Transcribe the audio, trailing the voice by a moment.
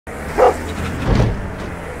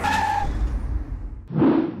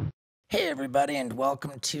Hey everybody, and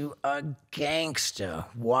welcome to a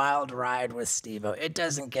gangsta wild ride with Steve-O. It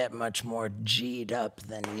doesn't get much more G'd up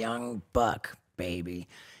than Young Buck, baby.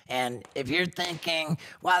 And if you're thinking,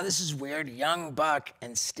 wow, this is weird, Young Buck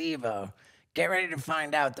and Steve-O, get ready to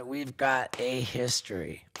find out that we've got a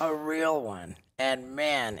history, a real one. And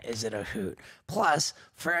man, is it a hoot. Plus,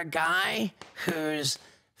 for a guy who's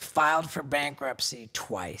filed for bankruptcy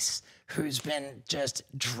twice, who's been just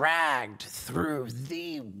dragged through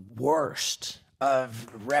the worst of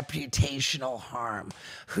reputational harm,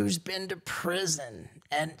 who's been to prison,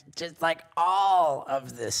 and just like all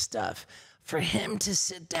of this stuff, for him to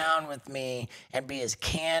sit down with me and be as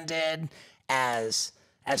candid, as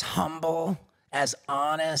humble, as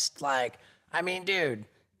honest, like, I mean, dude,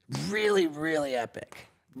 really, really epic.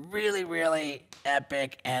 Really, really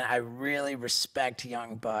epic, and I really respect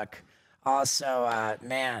Young Buck. Also,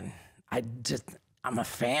 man, I'm a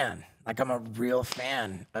fan. Like, I'm a real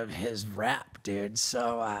fan of his rap, dude.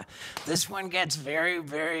 So this one gets very,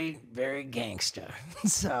 very, very gangsta.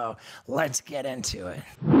 So let's get into it.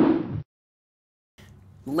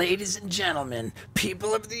 Ladies and gentlemen,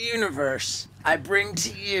 people of the universe, I bring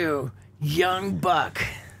to you Young Buck.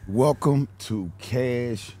 Welcome to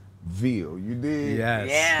Cashville. You did? Yes.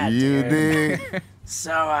 Yeah, You dude. did?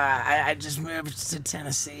 So I just moved to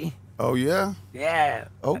Tennessee. Oh, yeah? Yeah.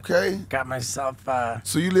 Okay. Got myself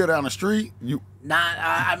So you live down the street? not.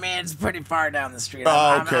 I mean, it's pretty far down the street.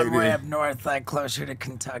 Oh, okay, I'm way then. up north, like closer to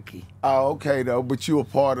Kentucky. Oh, okay, though. But you a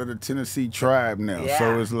part of the Tennessee tribe now. Yeah.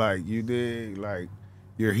 So it's like, you did, like,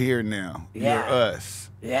 you're here now. Yeah. You're us.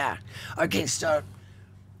 Yeah. Okay, so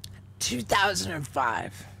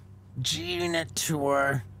 2005, G-Unit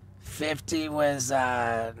tour. 50 was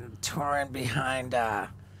touring behind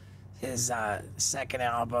his second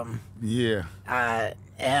album. Yeah.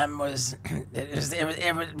 M was, it was,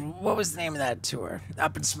 what was the name of that tour?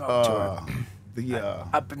 Up in Smoke tour. The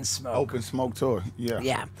Up in Smoke. Open Smoke Tour. Yeah.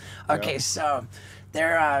 Yeah. Okay, Yeah. so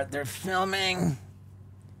they're filming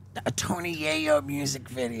a Tony Yayo music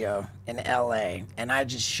video in LA, and I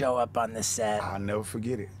just show up on the set. I'll never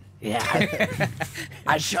forget it. Yeah.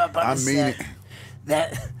 I show up on I the mean set. it.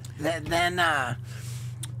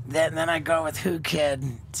 Then I go with Who Kid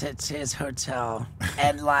to his hotel,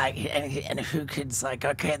 and like, and Who Kid's like,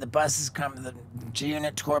 okay, the bus is coming, the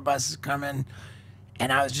G-Unit tour bus is coming,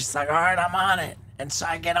 and I was just like, all right, I'm on it, and so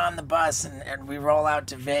I get on the bus and we roll out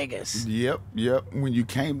to Vegas. Yep. When you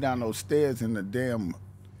came down those stairs in the damn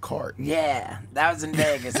cart. Yeah, that was in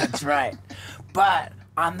Vegas. That's right. But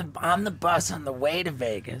on the bus on the way to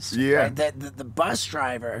Vegas, Yeah. right, the bus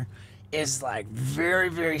driver is like very,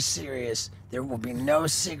 very serious. There will be no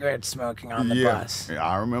cigarette smoking on the bus. Yeah,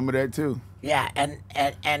 I remember that too. Yeah,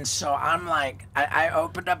 and so I'm like, I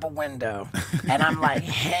opened up a window, and I'm like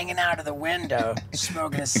hanging out of the window,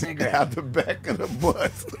 smoking a cigarette. Out the back of the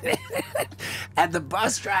bus. And the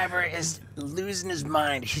bus driver is losing his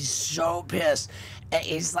mind. He's so pissed. And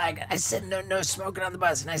he's like, I said, no smoking on the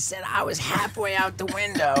bus. And I said, I was halfway out the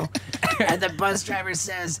window. And the bus driver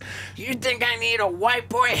says, you think I need a white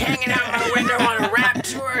boy hanging out my window on a rap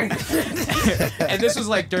tour? And this was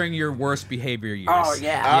like during your worst behavior years. Oh,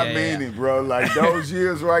 yeah. I mean it, bro. Like those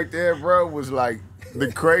years right there, bro, was like the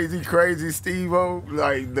crazy Steve-O.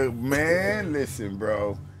 Like the man, listen,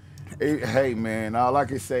 bro. Hey, man, all I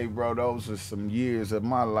can say, bro, those are some years of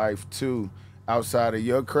my life too. Outside of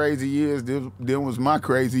your crazy years, them was my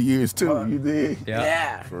crazy years too. You did?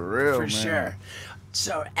 Yeah. For real, For man. sure.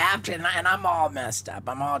 So after, and I'm all messed up.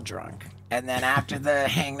 I'm all drunk. And then after the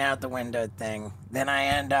hanging out the window thing, then I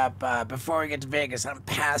end up, before we get to Vegas, I'm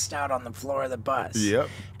passed out on the floor of the bus. Yep.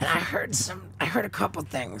 And I heard a couple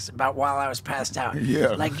things about while I was passed out. Yeah.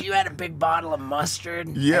 Like you had a big bottle of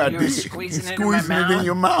mustard. Yeah, and you I were did. squeezing it in my mouth. in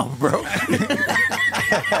your mouth, bro.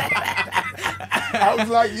 I was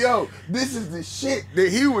like, yo, this is the shit that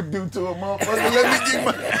he would do to a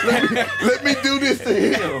motherfucker. Let me do this to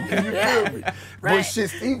him. You feel me? Right. But shit,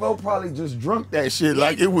 Steve-O probably just drunk that shit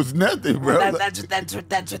like it was nothing, bro. Well, that's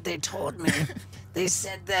what they told me. They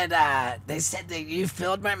said that you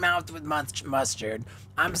filled my mouth with mustard.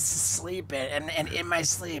 I'm sleeping, and in my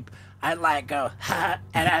sleep, I like go ha,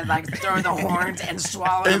 and I like throw the horns and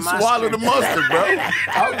swallow the mustard. Swallow the mustard, bro.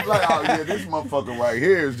 I was like, oh yeah, this motherfucker right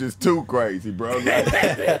here is just too crazy, bro.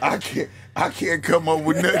 Like, I can't come up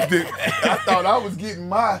with nothing. I thought I was getting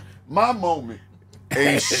my moment.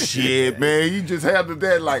 Ain't shit, man. You just handled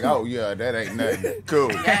that like, oh yeah, that ain't nothing.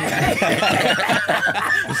 Cool.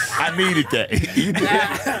 I needed that. You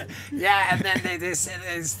did. Yeah, and then they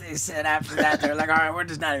said after that, they're like, all right, we're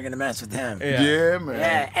just not even gonna mess with him. Yeah, man.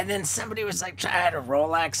 Yeah, and then somebody was like, I had a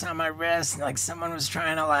Rolex on my wrist, and like someone was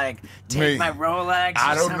trying to like take my Rolex.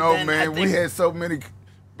 I don't know, something. man. We had so many.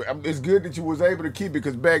 It's good that you was able to keep it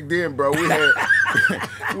because back then, bro, we had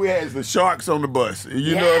we had the sharks on the bus.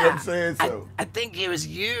 You know what I'm saying? So I think it was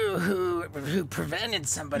you who prevented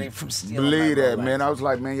somebody from stealing. Believe my that, Rolex. man. I was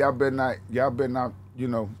like, man, y'all better not, you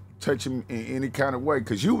know, touch him in any kind of way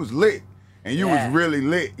because you was lit and you was really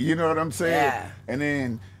lit. You know what I'm saying? Yeah. And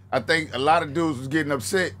then I think a lot of dudes was getting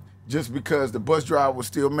upset just because the bus driver was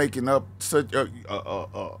still making up such a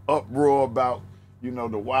uproar about, you know,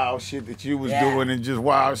 the wild shit that you was doing and just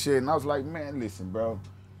wild shit. And I was like, man, listen, bro.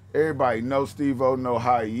 Everybody knows Steve-O, know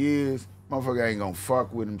how he is. Motherfucker ain't gonna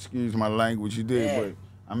fuck with him, excuse my language, you did, but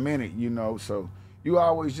I meant it, you know. So you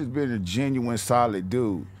always just been a genuine, solid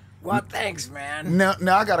dude. Well, thanks, man. Now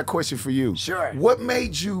I got a question for you. Sure. What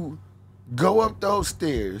made you go up those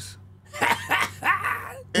stairs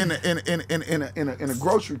in a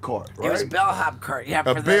grocery cart, right? It was a bellhop cart. Yeah,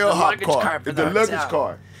 for A the bellhop luggage cart. cart for The the luggage hotel.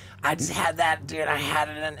 cart. I just had that, dude. I had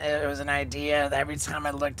it, and it was an idea. Every time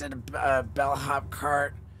I looked at a bellhop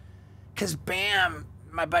cart, because Bam,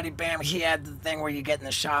 my buddy Bam, he had the thing where you get in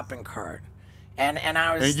the shopping cart, and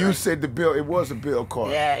I was. And you said the bill. It was a bill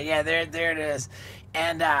cart. Yeah, there it is,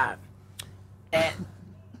 and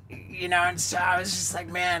you know, and so I was just like,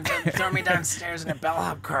 man, throw me downstairs in a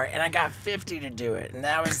bellhop cart, and I got 50 to do it, and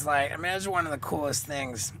that was like, I mean, it was one of the coolest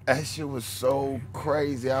things. That shit was so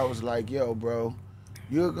crazy. I was like, yo, bro.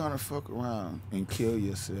 You're gonna fuck around and kill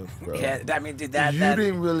yourself, bro. Yeah, I mean, dude, that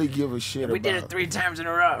didn't really give a shit about. We did it 3 times in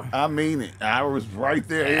a row. I mean it. I was right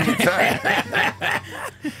there every time.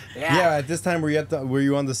 Yeah. At this time, were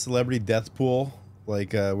you on the celebrity death pool?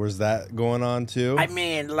 Like, was that going on too? I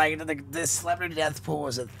mean, like the celebrity death pool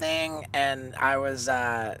was a thing, and I was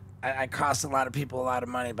I cost a lot of people a lot of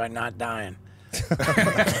money by not dying. but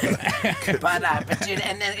dude,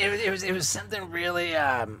 and then it was something really.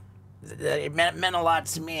 It meant a lot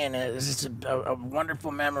to me, and it was just a wonderful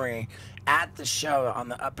memory at the show on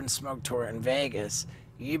the Up and Smoke tour in Vegas.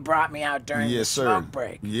 You brought me out during the smoke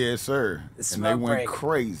break. Yes, sir. The And they smoke went break.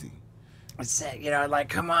 crazy. I said, you know, like,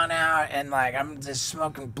 come on out, and like, I'm just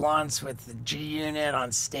smoking blunts with the G Unit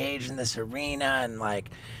on stage in this arena, and like,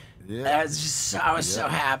 I was just, I was so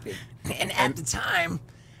happy. And at the time,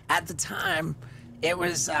 it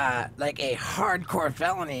was like a hardcore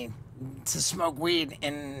felony to smoke weed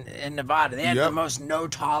in Nevada. They had the most no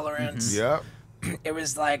tolerance. Yep. It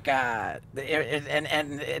was like, everybody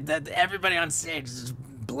on stage is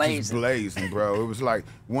blazing. Just blazing, bro. It was like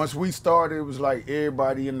once we started, it was like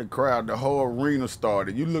everybody in the crowd, the whole arena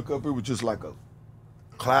started. You look up, it was just like a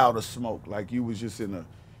cloud of smoke, like you was just in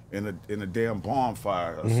a damn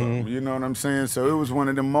bonfire or something. You know what I'm saying? So it was one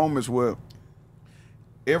of the moments where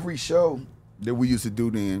every show that we used to do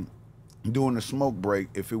then, during the smoke break,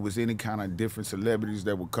 if it was any kind of different celebrities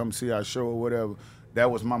that would come see our show or whatever,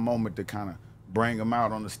 that was my moment to kind of bring them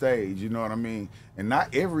out on the stage, you know what I mean? And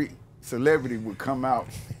not every celebrity would come out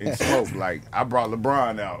and smoke. Like, I brought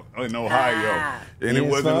LeBron out in Ohio, and it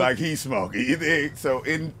wasn't like he smoked. So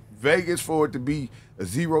in Vegas, for it to be a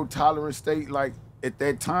zero tolerance state, like at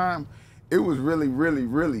that time, it was really, really,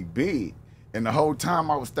 really big. And the whole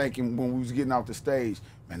time I was thinking when we was getting off the stage,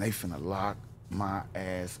 man, they finna lock my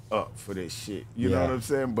ass up for this shit. You know what I'm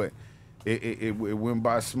saying? But it went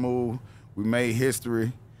by smooth. We made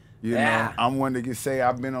history. You know, I'm one that can say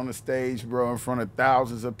I've been on the stage, bro, in front of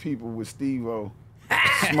thousands of people with Steve-O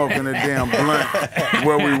smoking a damn blunt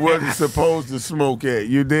where we wasn't supposed to smoke at.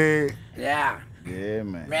 You dig? Yeah. Yeah,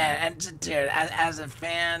 man. Man, and dude, as a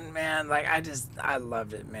fan, man, like I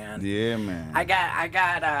loved it, man. Yeah, man. I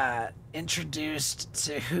got introduced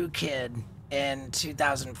to Who Kid in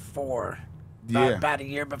 2004. About a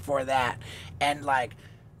year before that, and like,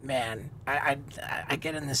 man, I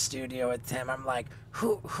get in the studio with him. I'm like,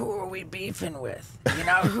 who are we beefing with? You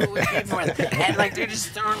know, who are we beefing with? And like, they're just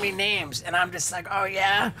throwing me names, and I'm just like, oh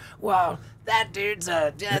yeah, well, that dude's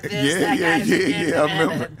that guy's I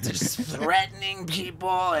remember. Just threatening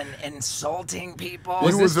people and insulting people.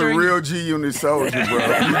 He was a real G Unit soldier, bro.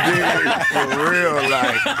 You did, for real,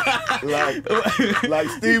 like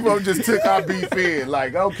Steve-O just took our beef in.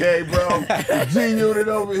 Like, okay, bro, G Unit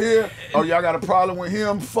over here. Oh, y'all got a problem with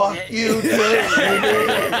him? Fuck you too.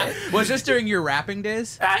 Was this during your rapping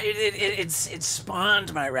days? It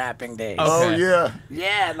spawned my rapping days. Okay. Oh yeah.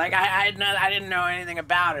 Yeah, like I didn't know anything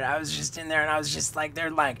about it. I was just in there, and I was just like, they're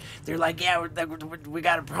like, yeah, we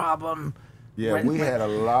got a problem Yeah, we had a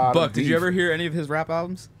lot Buck, of did beef. you ever hear any of his rap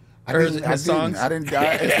albums? I Or didn't, his songs? I didn't.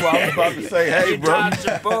 That's what I was about to say. Hey, bro. Dodged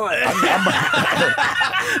a bullet.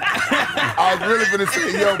 I was really gonna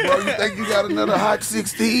say, yo, bro, you think you got another hot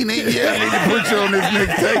 16 in? Yeah, I need to put you on this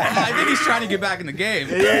mixtape. I think he's trying to get back in the game.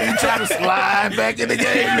 Yeah, you trying to slide back in the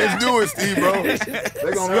game? Let's do it, Steve, bro.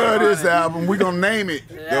 They're gonna love this album. We're gonna name it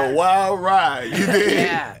The Wild Ride. You did?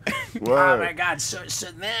 Yeah. Word. Oh my God.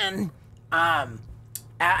 So then,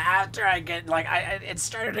 after I get it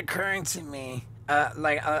started occurring to me,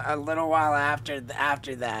 a little while after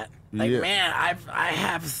that, like, Yeah. man, I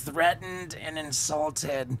have threatened and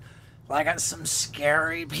insulted some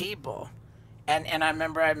scary people, and I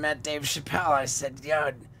remember I met Dave Chappelle. I said,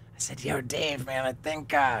 yo, Dave, man, I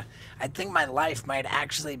think my life might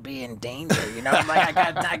actually be in danger. You know,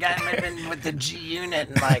 I got in with the G Unit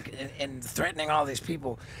and threatening all these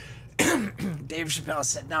people. Dave Chappelle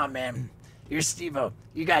said, no, man, you're Steve-O.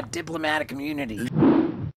 You got diplomatic immunity.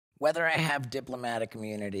 Whether I have diplomatic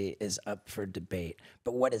immunity is up for debate,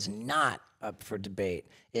 but what is not up for debate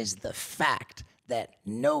is the fact that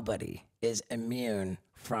nobody is immune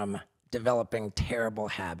from developing terrible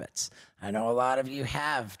habits. I know a lot of you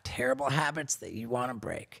have terrible habits that you want to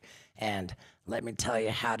break, and let me tell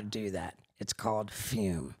you how to do that. It's called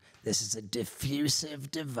Fume. This is a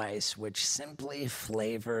diffusive device which simply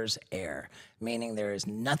flavors air, meaning there is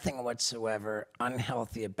nothing whatsoever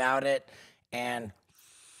unhealthy about it, and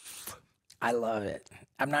I love it.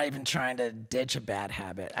 I'm not even trying to ditch a bad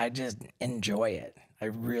habit. I just enjoy it. I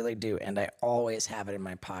really do, and I always have it in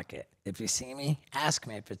my pocket. If you see me, ask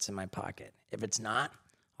me if it's in my pocket. If it's not,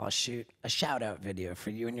 I'll shoot a shout-out video for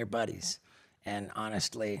you and your buddies. And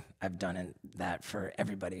honestly, I've done that for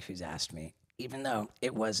everybody who's asked me, even though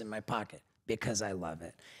it was in my pocket, because I love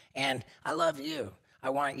it. And I love you. I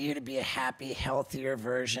want you to be a happy, healthier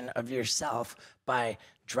version of yourself by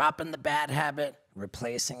dropping the bad habit,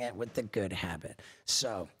 replacing it with the good habit.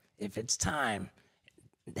 So if it's time,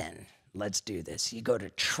 then let's do this. You go to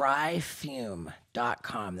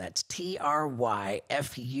tryfume.com. That's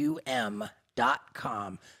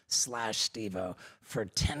tryfum.com/Steve-O for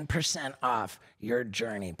 10% off your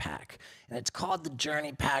journey pack. And it's called the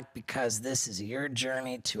journey pack because this is your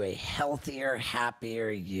journey to a healthier, happier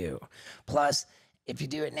you. Plus, if you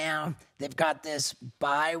do it now, they've got this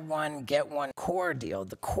buy one, get one core deal.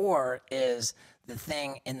 The core is the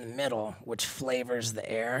thing in the middle, which flavors the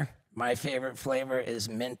air. My favorite flavor is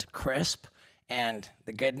mint crisp. And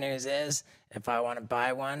the good news is, if I want to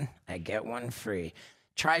buy one, I get one free.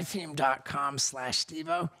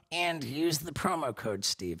 Tryfume.com/Steve-O and use the promo code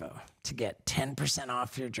Steve-O to get 10%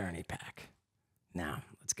 off your journey pack. Now,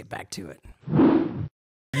 let's get back to it.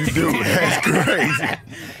 You do. That's crazy. And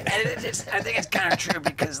I think it's kind of true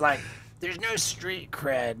because, there's no street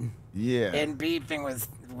cred in beefing with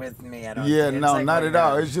me. I don't Yeah, think. no, not at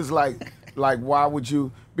all. It's just like why would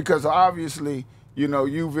you? Because obviously, you know,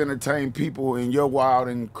 you've entertained people in your wild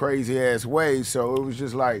and crazy ass ways. So it was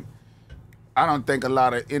just like, I don't think a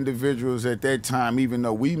lot of individuals at that time, even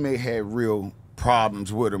though we may have real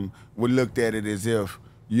problems with them, would looked at it as if,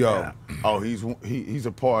 oh, he's a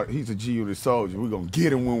G Unit soldier. We're gonna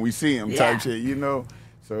get him when we see him, type shit, you know.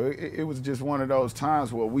 So it was just one of those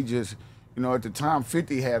times where we just, you know, at the time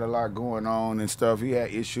 50 had a lot going on and stuff. He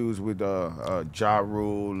had issues with Ja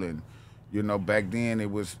Rule, and you know, back then it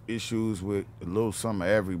was issues with a little some of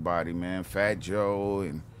everybody, man. Fat Joe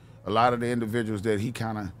and a lot of the individuals that he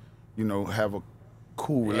kind of, you know, have a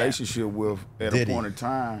cool relationship with at a point in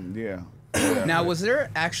time. Yeah. Now, was there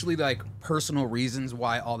actually personal reasons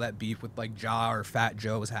why all that beef with Ja or Fat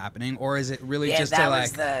Joe was happening, or is it really just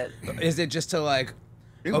to is it just to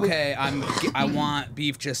I want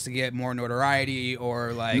beef just to get more notoriety,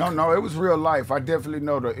 or No, it was real life. I definitely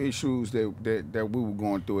know the issues that we were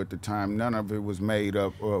going through at the time. None of it was made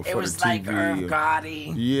up for it was the TV. Irv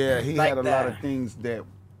Gotti. Yeah, he had a lot of things that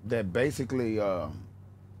basically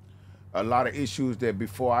a lot of issues that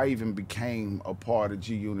before I even became a part of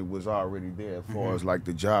G Unit was already there, as far as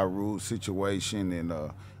the Ja Rule situation, and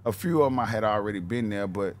a few of them I had already been there,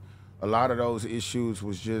 but a lot of those issues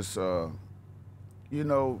was just, you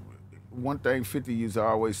know, one thing 50 used to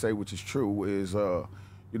always say, which is true, is, you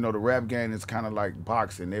know, the rap game is kind of like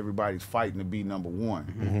boxing. Everybody's fighting to be number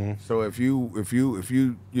one. So if you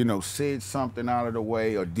you know, said something out of the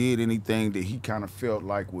way or did anything that he kind of felt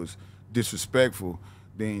like was disrespectful,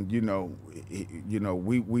 then you know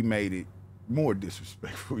we made it more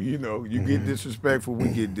disrespectful. You know, you get disrespectful, we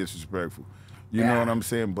get disrespectful. You know what I'm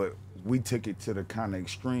saying? But we took it to the kind of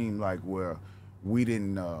extreme, where we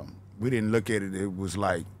didn't look at it. It was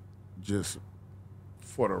just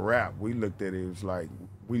for the rap. We looked at it as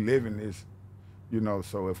we live in this, you know.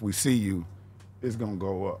 So if we see you, it's gonna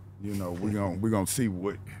go up. You know, we're gonna see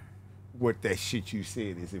what that shit you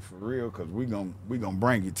said is it for real? Because we gonna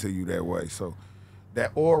bring it to you that way. So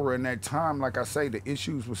that aura in that time, like I say, the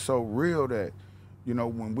issues were so real that, you know,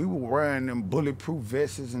 when we were wearing them bulletproof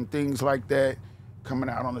vests and things like that, coming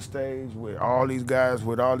out on the stage with all these guys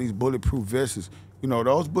with all these bulletproof vests, you know,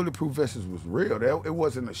 those bulletproof vests was real. It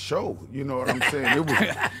wasn't a show. You know what I'm saying?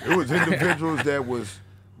 It was individuals that was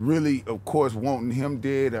really, of course, wanting him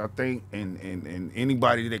dead, I think, and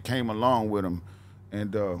anybody that came along with him.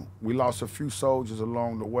 And we lost a few soldiers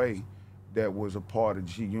along the way that was a part of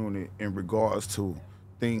G Unit in regards to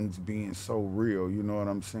things being so real, you know what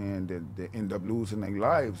I'm saying, that end up losing their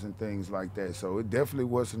lives and things like that. So it definitely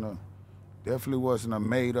wasn't a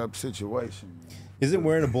made up situation. Isn't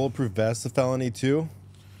wearing a bulletproof vest a felony too?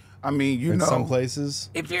 I mean, you know, in some places.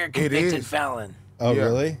 If you're a convicted felon. Oh, yeah,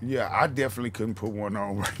 really? Yeah, I definitely couldn't put one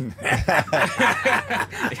on right now.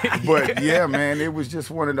 But yeah, man, it was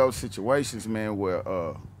just one of those situations, man,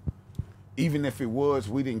 where even if it was,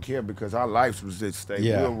 we didn't care because our lives was at stake.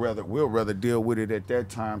 Yeah. We'll rather deal with it at that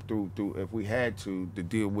time through if we had to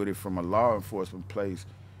deal with it from a law enforcement place,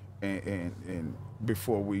 and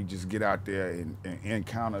before we just get out there and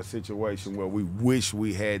encounter a situation where we wish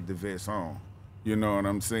we had the vest on. You know what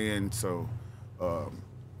I'm saying? So.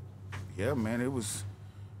 Yeah, man, it was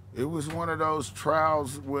one of those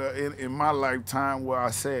trials where in my lifetime where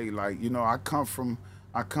I say, like, you know, I come from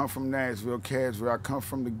Nashville, Casville, I come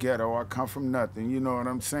from the ghetto, I come from nothing, you know what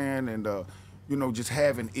I'm saying? And you know, just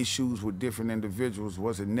having issues with different individuals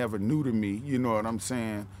wasn't never new to me, you know what I'm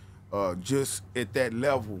saying? Just at that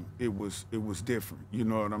level, it was different, you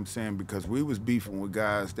know what I'm saying? Because we was beefing with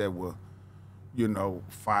guys that were, you know,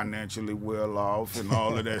 financially well off and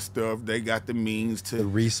all of that stuff. They got the means to... The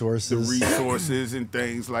resources and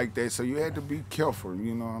things like that. So you had to be careful,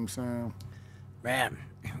 you know what I'm saying? Man,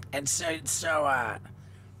 and so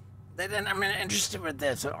then I'm interested with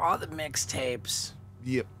this. So all the mixtapes...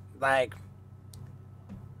 Yep. Like,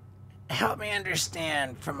 help me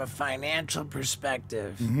understand from a financial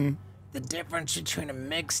perspective the difference between a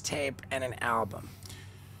mixtape and an album.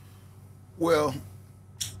 Well...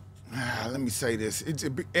 let me say this.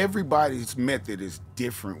 Everybody's method is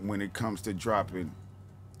different when it comes to dropping,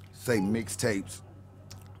 say, mixtapes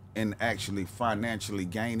and actually financially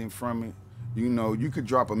gaining from it. You know, you could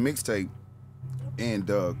drop a mixtape and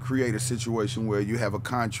create a situation where you have a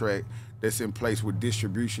contract that's in place with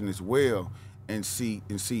distribution as well and see,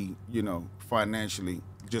 you know, financially,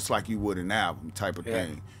 just like you would an album type of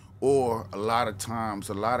thing. Or a lot of times,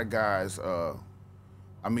 a lot of guys,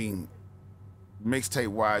 mixtape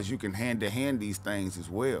wise, you can hand to hand these things as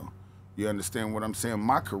well. You understand what I'm saying?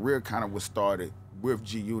 My career kind of was started with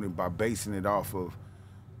G Unit by basing it off of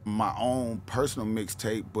my own personal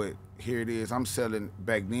mixtape, but here it is. I'm selling,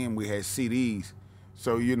 back then we had CDs.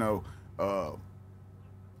 So, you know,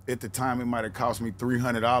 at the time it might have cost me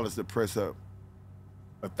 $300 to press up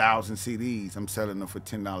 1,000 CDs. I'm selling them for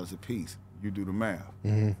 $10 a piece. You do the math.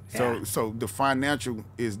 So the financial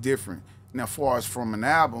is different. Now, as far as from an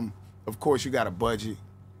album, of course, you got a budget.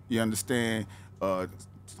 You understand?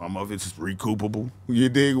 Some of it's recoupable. You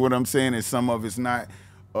dig what I'm saying? And some of it's not.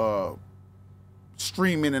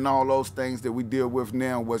 Streaming and all those things that we deal with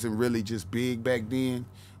now wasn't really just big back then.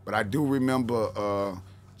 But I do remember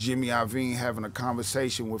Jimmy Iovine having a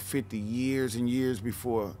conversation with 50 years and years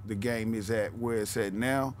before the game is at where it's at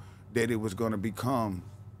now, that it was going to become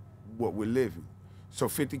what we're living. So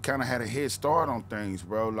 50 kind of had a head start on things,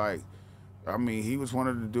 bro. Like, I mean, he was one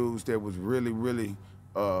of the dudes that was really, really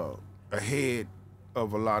ahead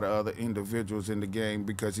of a lot of other individuals in the game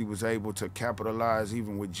because he was able to capitalize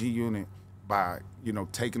even with G Unit by, you know,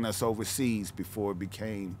 taking us overseas before it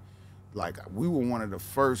became, like, we were one of the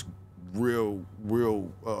first real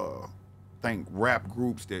rap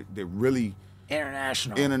groups that really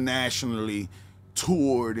internationally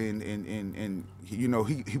toured and you know,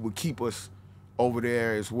 he would keep us over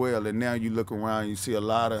there as well. And now you look around, you see a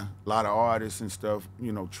lot of artists and stuff,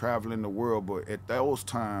 you know, traveling the world. But at those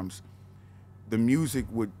times, the music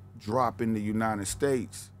would drop in the United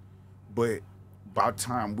States, but by the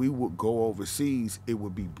time we would go overseas, it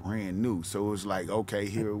would be brand new. So it was like, okay,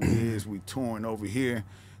 here it is, we touring over here,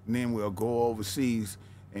 and then we'll go overseas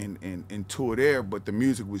and tour there. But the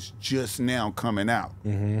music was just now coming out.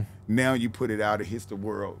 Now you put it out, it hits the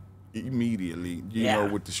world immediately, you know,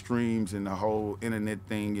 with the streams and the whole internet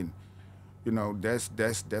thing, and you know, that's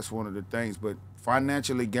one of the things. But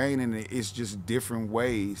financially gaining it, it's just different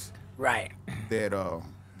ways, right? That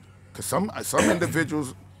because some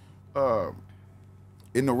individuals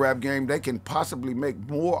in the rap game, they can possibly make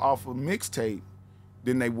more off a mixtape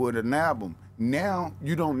than they would an album. Now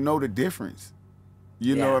you don't know the difference.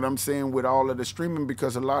 You know what I'm saying? With all of the streaming,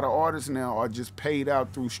 because a lot of artists now are just paid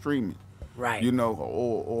out through streaming. Right. You know,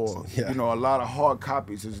 or you know, a lot of hard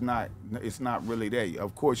copies is not. It's not really there.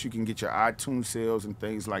 Of course, you can get your iTunes sales and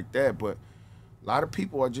things like that, but a lot of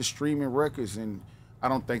people are just streaming records, and I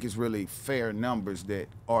don't think it's really fair numbers that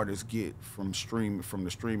artists get from the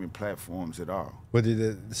streaming platforms at all. What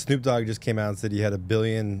did Snoop Dogg just came out and said he had 1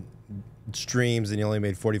 billion streams and he only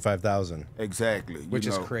made 45,000. Exactly. Which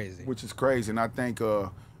is crazy. Which is crazy, and I think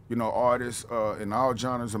you know, artists in all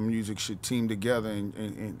genres of music should team together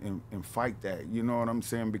and fight that. You know what I'm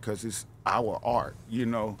saying? Because it's our art. You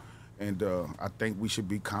know, and I think we should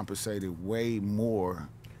be compensated way more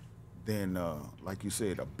than, like you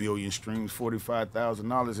said, 1 billion streams,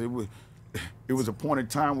 $45,000. It was a point in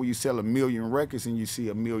time where you sell 1 million records and you see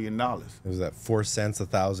 $1 million. It was that 4 cents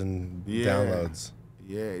 1,000 downloads.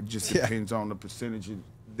 Yeah, it just depends on the percentage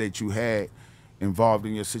that you had involved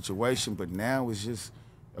in your situation. But now it's just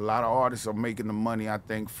a lot of artists are making the money, I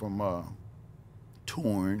think, from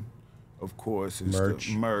touring, of course, and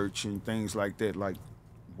merch and things like that. Like,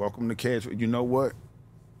 welcome to Cash. You know what?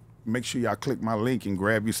 Make sure y'all click my link and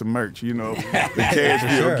grab you some merch. You know, the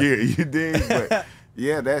Cashville gear. You dig? But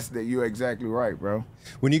yeah, you're exactly right, bro.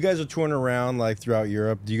 When you guys are touring around like throughout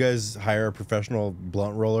Europe, do you guys hire a professional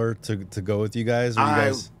blunt roller to go with you guys? Or you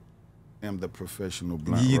guys am the professional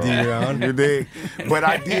blunt roller. You do your own? You dig? But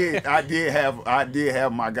I did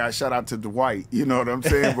have my guy. Shout out to Dwight. You know what I'm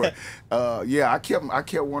saying? But yeah, I kept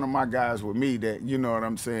one of my guys with me that, you know what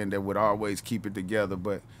I'm saying, that would always keep it together.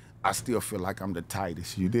 But I still feel like I'm the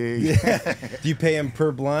tightest. You dig? Yeah. Do you pay him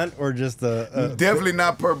per blunt or just Definitely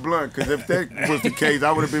not per blunt, because if that was the case,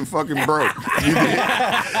 I would have been fucking broke. You dig?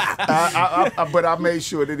 But I made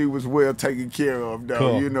sure that he was well taken care of, though.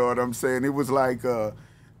 Cool. You know what I'm saying? It was like,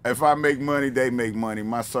 if I make money, they make money.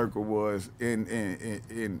 My circle was,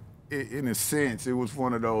 in a sense, it was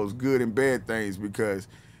one of those good and bad things, because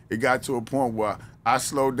it got to a point where I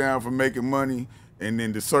slowed down from making money, and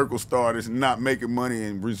then the circle started not making money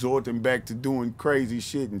and resorting back to doing crazy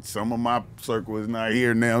shit. And some of my circle is not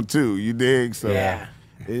here now too. You dig? So yeah.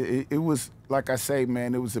 It was, like I say,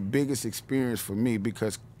 man, it was the biggest experience for me,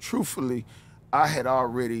 because truthfully, I had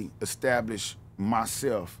already established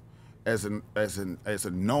myself as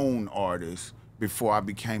a known artist before I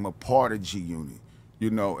became a part of G Unit.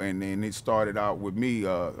 You know, and then it started out with me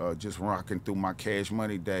just rocking through my Cash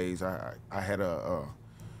Money days. I had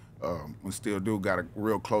and still do got a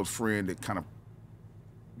real close friend that kind of,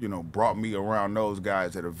 you know, brought me around those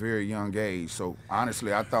guys at a very young age. So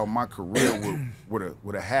honestly, I thought my career would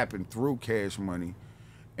have happened through Cash Money,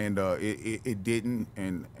 and it didn't.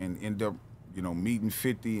 And ended up, you know, meeting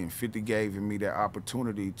 50, and 50 gave me that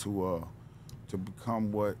opportunity to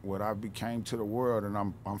become what I became to the world, and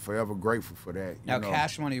I'm forever grateful for that. Now,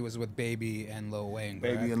 Cash Money was with Baby and Lil Wayne,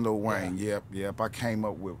 correct? Baby and Lil Wayne, yep. I came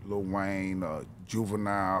up with Lil Wayne,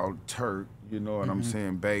 Juvenile, Turk, you know what I'm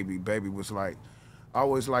saying? Baby was like,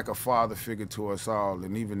 always like a father figure to us all,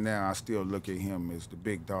 and even now I still look at him as the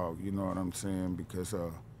big dog, you know what I'm saying? Because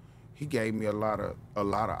he gave me a lot of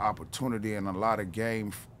opportunity and a lot of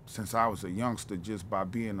game since I was a youngster, just by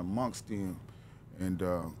being amongst them. And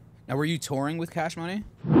now, were you touring with Cash Money?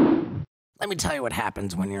 Let me tell you what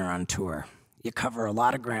happens when you're on tour. You cover a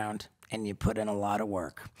lot of ground, and you put in a lot of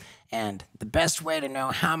work. And the best way to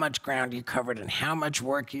know how much ground you covered and how much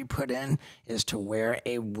work you put in is to wear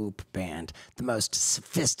a Whoop band, the most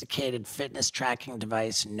sophisticated fitness tracking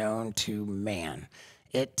device known to man.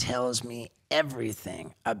 It tells me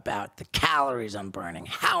everything about the calories I'm burning,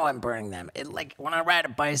 how I'm burning them. Like when I ride a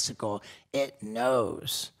bicycle, it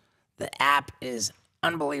knows. The app is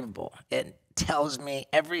unbelievable. It tells me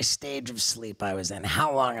every stage of sleep I was in,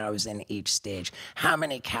 how long I was in each stage, how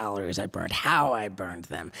many calories I burned, how I burned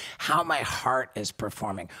them, how my heart is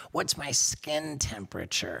performing, what's my skin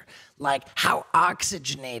temperature, like how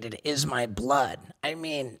oxygenated is my blood. I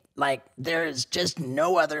mean, like there is just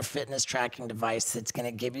no other fitness tracking device that's going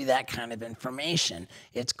to give you that kind of information.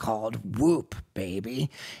 It's called Whoop, baby.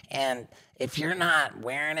 And if you're not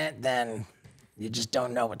wearing it, then you just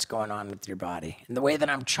don't know what's going on with your body. And the way that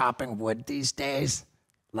I'm chopping wood these days,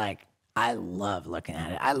 like, I love looking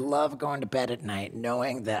at it. I love going to bed at night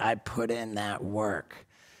knowing that I put in that work.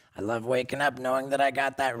 I love waking up knowing that I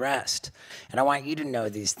got that rest. And I want you to know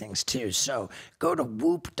these things too. So go to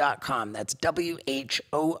whoop.com. That's WHOOP.com.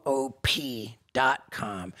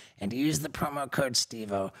 And use the promo code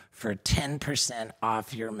STEVO for 10%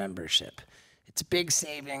 off your membership. It's a big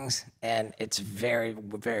savings, and it's very,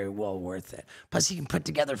 very well worth it. Plus, you can put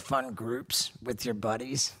together fun groups with your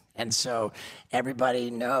buddies. And so everybody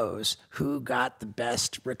knows who got the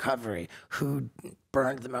best recovery, who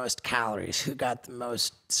burned the most calories, who got the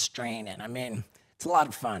most strain in. I mean, it's a lot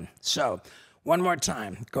of fun. So one more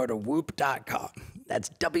time, go to whoop.com. That's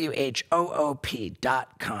WHOOP.com,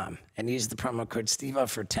 and use the promo code STEVO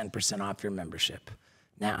for 10% off your membership.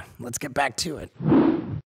 Now, let's get back to it.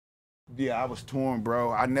 Yeah, I was torn,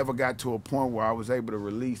 bro. I never got to a point where I was able to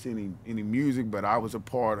release any music, but I was a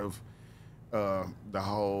part of the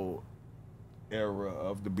whole era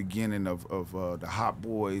of the beginning of the Hot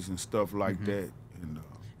Boys and stuff like that.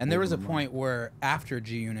 And there was a point where after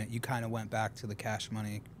G Unit, you kind of went back to the Cash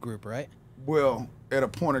Money group, right? Well, at a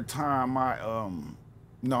point in time,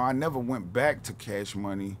 no, I never went back to Cash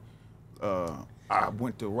Money. I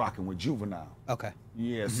went to rocking with Juvenile. Okay.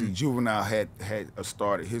 Yeah, see, Juvenile had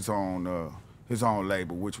started his own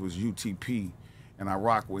label, which was UTP, and I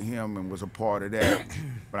rocked with him and was a part of that.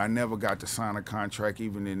 But I never got to sign a contract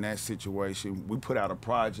even in that situation. We put out a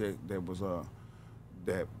project that was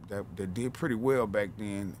that did pretty well back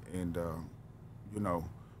then, and you know,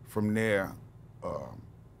 from there,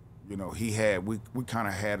 you know, we kind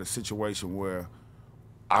of had a situation where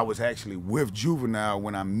I was actually with Juvenile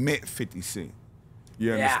when I met 50 Cent.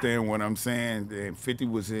 You understand what I'm saying? And 50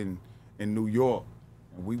 was in New York.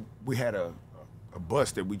 And we had a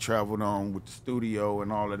bus that we traveled on with the studio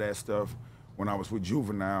and all of that stuff when I was with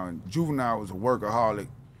Juvenile. And Juvenile was a workaholic,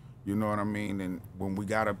 you know what I mean? And when we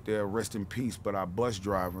got up there, rest in peace, but our bus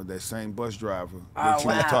driver, that same bus driver that you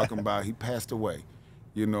were talking about, he passed away.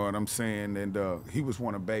 You know what I'm saying? And he was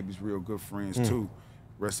one of Baby's real good friends too.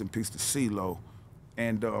 Rest in peace to CeeLo.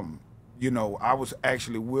 And you know, I was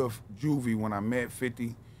actually with Juvie when I met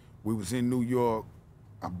 50. We was in New York.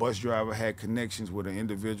 Our bus driver had connections with an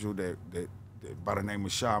individual that by the name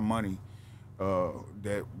of Sha Money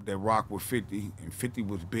that rocked with 50. And 50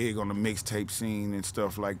 was big on the mixtape scene and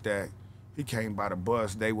stuff like that. He came by the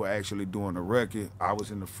bus. They were actually doing a record. I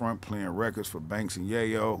was in the front playing records for Banks and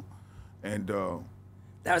Yayo. And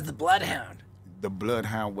that was the Bloodhound. The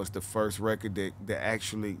Bloodhound was the first record that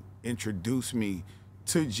actually introduced me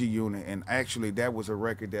to G Unit, and actually that was a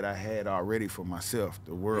record that I had already for myself.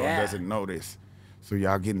 The world doesn't know this, so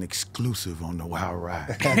y'all getting exclusive on the Wild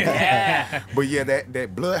Ride. But yeah,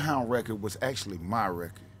 that Bloodhound record was actually my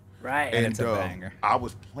record. Right, and it's a banger. I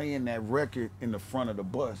was playing that record in the front of the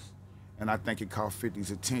bus, and I think it caught 50's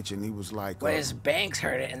attention. He was like, well, his Banks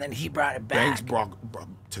heard it, and then he brought it back. Banks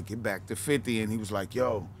took it back to 50, and he was like,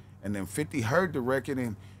 yo. And then 50 heard the record,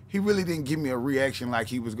 and he really didn't give me a reaction like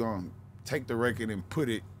he was going to take the record and put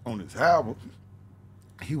it on his album.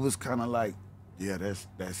 He was kind of like, yeah,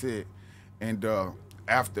 that's it. And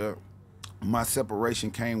after my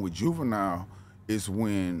separation came with Juvenile is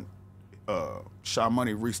when Sha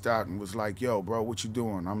Money reached out and was like, yo, bro, what you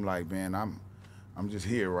doing? I'm like, man, I'm just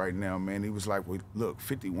here right now, man. He was like, well, look,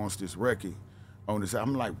 50 wants this record on this.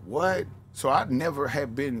 I'm like, what? So I never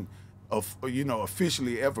had been, you know,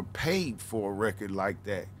 officially ever paid for a record like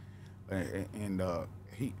that. And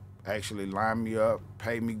he actually lined me up,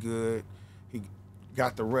 paid me good. He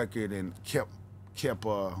got the record and kept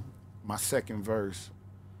my second verse,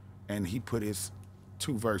 and he put his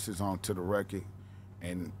 2 verses onto the record,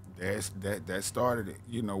 and that started it.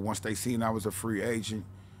 You know, once they seen I was a free agent,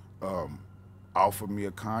 offered me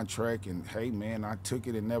a contract, and hey man, I took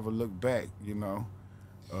it and never looked back. You know.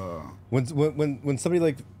 When somebody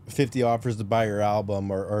like 50 offers to buy your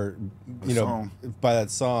album or you know, buy that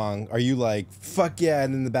song, are you like, fuck yeah,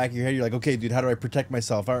 and in the back of your head you're like, okay dude, how do I protect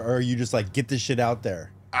myself? Or are you just like, get this shit out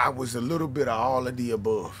there? I was a little bit of all of the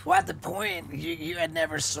above. Well, at the point, you had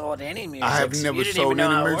never sold any music. I have never sold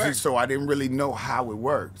any music, so I didn't really know how it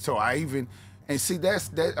worked. So and see, that's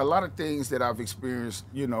a lot of things that I've experienced,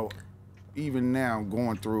 you know, even now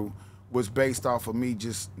going through, was based off of me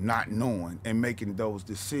just not knowing and making those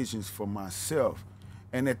decisions for myself.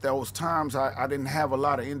 And at those times, I didn't have a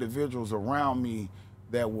lot of individuals around me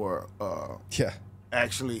that were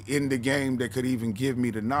actually in the game that could even give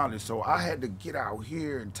me the knowledge. So I had to get out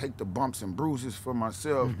here and take the bumps and bruises for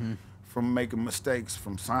myself from making mistakes,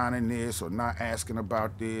 from signing this or not asking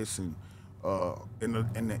about this. And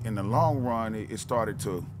in the long run, it started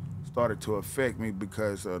to affect me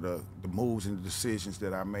because of the moves and the decisions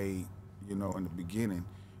that I made, you know, in the beginning.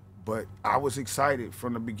 But I was excited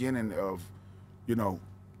from the beginning of, you know,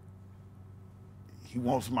 he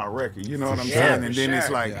wants my record, you know what I'm saying? And then it's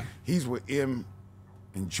like, he's with M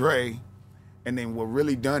and Dre, and then what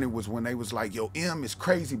really done it was when they was like, yo, M is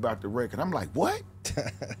crazy about the record. I'm like, what?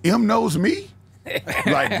 M knows me?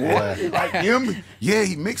 Like what? Like him? Yeah,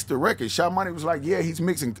 he mixed the record. Sha Money was like, yeah, he's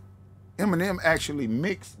mixing. Eminem actually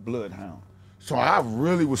mixed Bloodhound. So I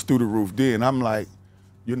really was through the roof then. I'm like,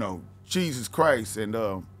 you know, Jesus Christ. And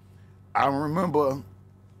I remember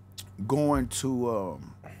going to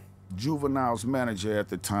Juvenile's manager at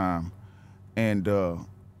the time, and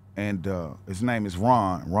his name is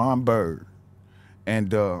Ron Bird,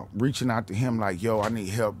 and reaching out to him like, yo, I need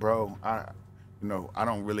help, bro. I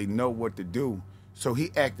don't really know what to do. So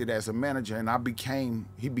he acted as a manager, and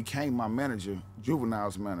he became my manager,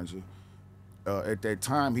 Juvenile's manager. At that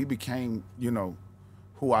time, he became, you know,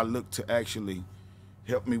 who I looked to actually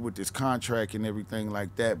help me with this contract and everything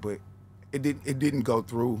like that. But it didn't go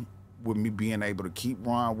through with me being able to keep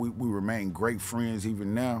Ron. We remain great friends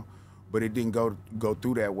even now, but it didn't go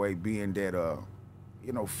through that way, being that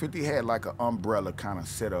you know, 50 had like an umbrella kind of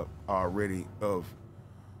set up already of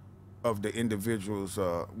the individuals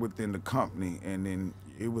within the company, and then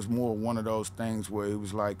it was more one of those things where it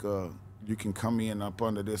was like you can come in up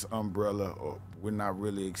under this umbrella, or we're not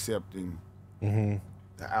really accepting the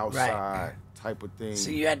outside type of thing. So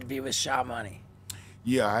you had to be with Sha Money.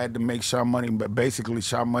 Yeah, I had to make Sha Money, but basically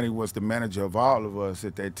Sha Money was the manager of all of us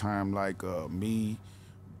at that time, like me,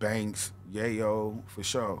 Banks, Yayo, for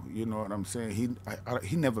sure. You know what I'm saying?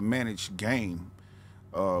 He never managed Game,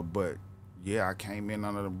 but yeah, I came in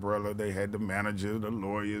under the umbrella. They had the manager, the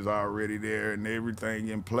lawyers already there, and everything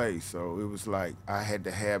in place. So it was like I had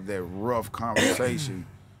to have that rough conversation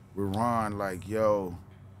with Ron, like, yo,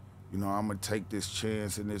 you know, I'm gonna take this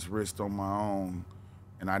chance and this risk on my own.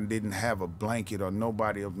 And I didn't have a blanket or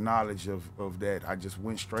nobody of knowledge of that. I just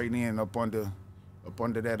went straight in up under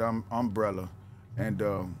that umbrella, and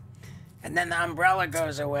then the umbrella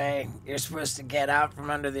goes away. You're supposed to get out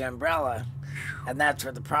from under the umbrella, and that's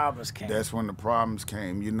where the problems came. That's when the problems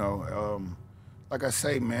came. You know, like I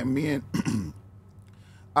say, man, me and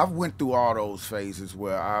I've went through all those phases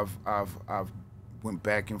where I've went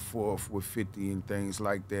back and forth with 50 and things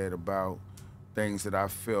like that about things that I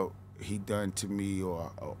felt he done to me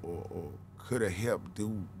or could have helped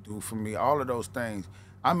do for me. All of those things.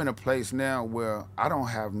 I'm in a place now where I don't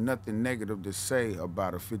have nothing negative to say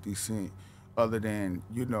about a 50 Cent other than,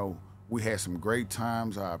 you know, we had some great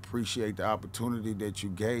times. I appreciate the opportunity that you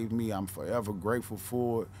gave me. I'm forever grateful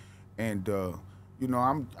for it. And, you know,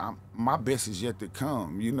 I'm my best is yet to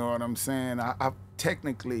come. You know what I'm saying? I've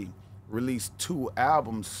technically released 2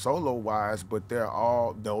 albums solo-wise, but they're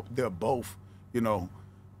both, you know,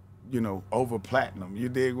 over platinum. You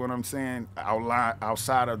dig what I'm saying?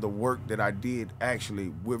 Outside of the work that I did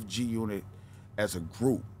actually with G Unit as a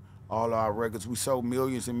group, all our records, we sold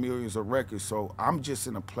millions and millions of records. So I'm just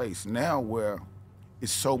in a place now where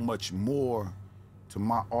it's so much more to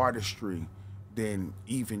my artistry than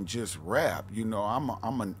even just rap. You know, I'm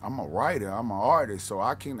a writer, I'm an artist, so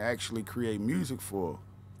I can actually create music for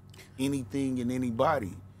anything and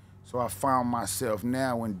anybody. So I found myself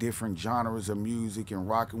now in different genres of music and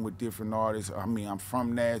rocking with different artists. I mean, I'm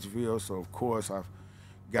from Nashville, so of course I've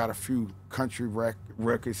got a few country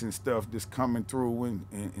records and stuff that's coming through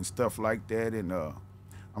and stuff like that. And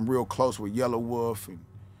I'm real close with Yellow Wolf and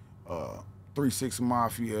 3-6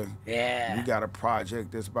 Mafia. Yeah. We got a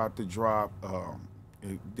project that's about to drop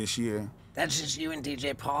this year. That's just you and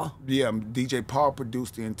DJ Paul? Yeah, DJ Paul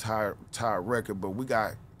produced the entire record, but we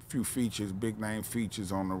got few features, big name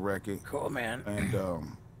features on the record. Cool, man. And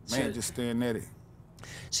man, just staying at it.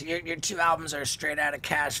 So your 2 albums are Straight Outta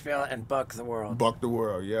Cashville and Buck the World. Buck the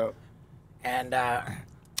World, yep. And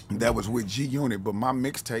that was with G Unit, but my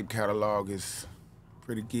mixtape catalog is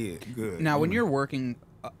pretty good. Now, when you're working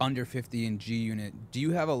under 50 in G Unit, do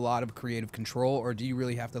you have a lot of creative control, or do you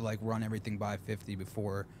really have to like run everything by 50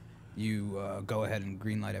 before you go ahead and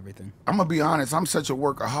greenlight everything? I'm gonna be honest. I'm such a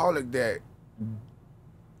workaholic that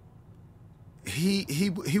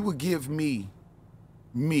he would give me,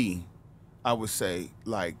 I would say,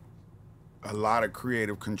 like a lot of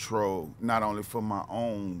creative control, not only for my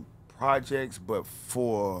own projects, but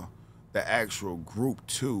for the actual group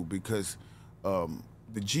too, because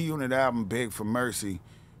the G Unit album, Beg for Mercy,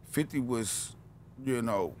 50 was, you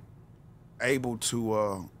know, able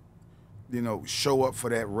to, you know, show up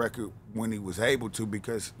for that record when he was able to,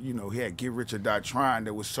 because, you know, he had Get Rich or Die Trying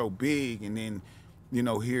that was so big, and then, you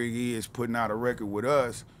know, here he is putting out a record with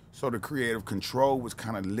us. So the creative control was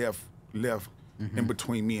kind of left in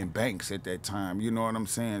between me and Banks at that time. You know what I'm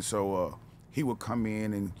saying? So he would come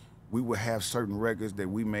in and we would have certain records that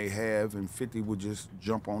we may have, and 50 would just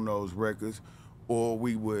jump on those records. Or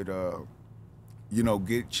we would, you know,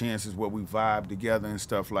 get chances where we vibe together and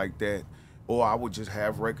stuff like that. Or I would just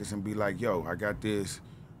have records and be like, yo, I got this.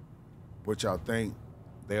 What y'all think?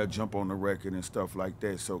 they'll jump on the record and stuff like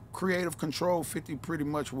that. So creative control, 50 pretty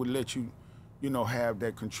much would let you, you know, have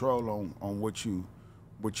that control on what you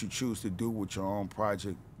choose to do with your own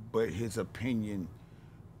project. But his opinion,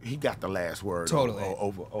 he got the last word Totally.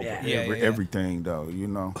 over Yeah. everything, though, you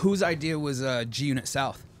know. Whose idea was G Unit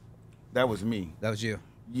South? That was me. That was you.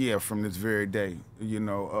 Yeah, from this very day. You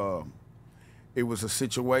know, it was a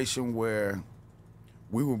situation where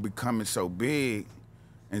we were becoming so big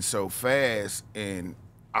and so fast, and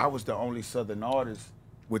I was the only Southern artist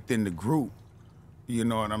within the group. You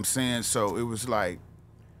know what I'm saying? So it was like,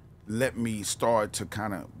 let me start to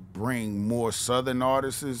kind of bring more Southern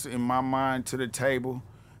artists in my mind to the table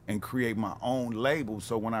and create my own label.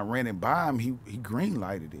 So when I ran it by him, he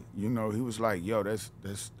green-lighted it. You know, he was like, yo, that's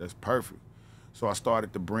perfect. So I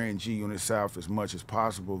started to brand G Unit South as much as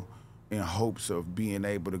possible in hopes of being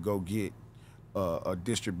able to go get a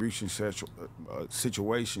distribution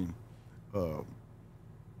situation of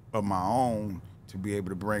my own to be able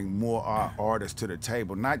to bring more artists to the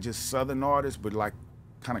table. Not just Southern artists, but like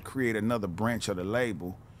kind of create another branch of the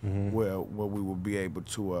label where we will be able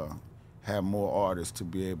to have more artists to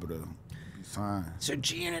be able to be signed. So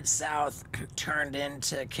G Unit South turned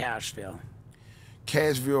into Cashville.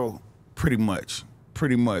 Cashville, pretty much.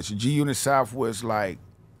 G Unit South was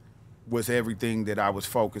everything that I was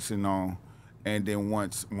focusing on, and then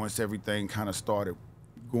once everything kind of started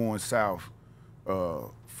going south,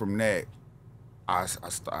 from that, I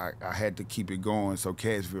had to keep it going. So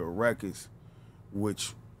Cashville Records,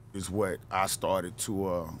 which is what I started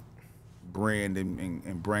to brand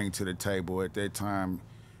and bring to the table at that time,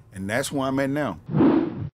 and that's where I'm at now.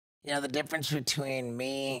 You know, the difference between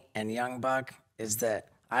me and Young Buck is that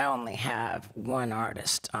I only have one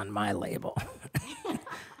artist on my label.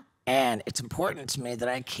 And it's important to me that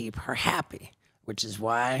I keep her happy, which is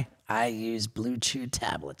why I use Blue Chew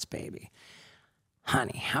tablets, baby.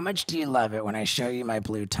 Honey, how much do you love it when I show you my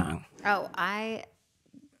blue tongue? Oh, I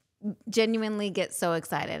genuinely get so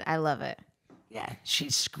excited. I love it. Yeah, she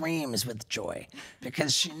screams with joy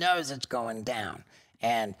because she knows it's going down.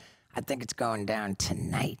 And I think it's going down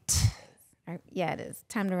tonight. Yeah, it is.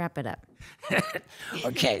 Time to wrap it up.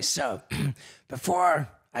 Okay, so before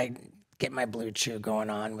I get my Blue Chew going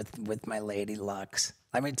on with my Lady Lux,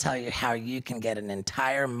 let me tell you how you can get an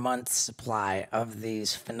entire month's supply of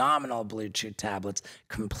these phenomenal Blue Chew tablets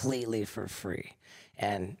completely for free.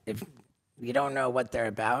 And if you don't know what they're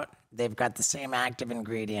about, they've got the same active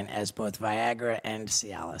ingredient as both Viagra and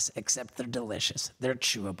Cialis, except they're delicious, they're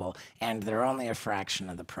chewable, and they're only a fraction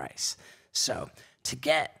of the price. So to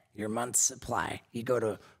get your month's supply, you go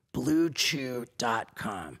to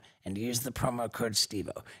bluechew.com and use the promo code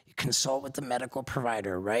STEVO. You consult with the medical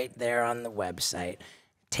provider right there on the website,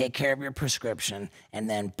 take care of your prescription, and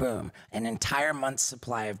then boom, an entire month's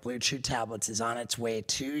supply of Blue Chew tablets is on its way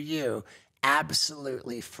to you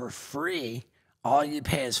absolutely for free. All you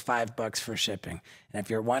pay is $5 for shipping. And if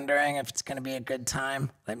you're wondering if it's going to be a good time,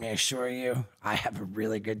 let me assure you, I have a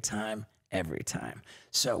really good time every time.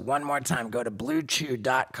 So one more time, go to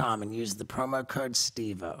bluechew.com and use the promo code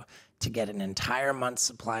STEVO to get an entire month's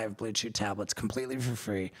supply of Blue Chew tablets completely for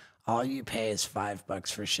free. All you pay is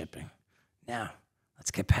 $5 for shipping. Now, let's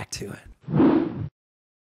get back to it.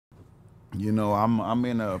 You know, I'm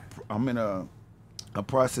in a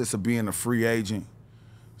process of being a free agent.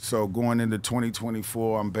 So going into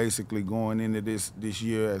 2024, I'm basically going into this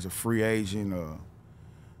year as a free agent.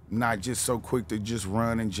 Not just so quick to just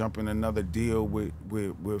run and jump in another deal with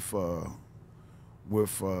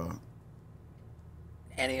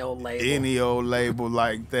any old label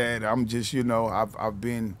like that. I'm just, you know, I've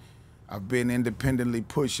been independently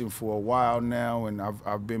pushing for a while now, and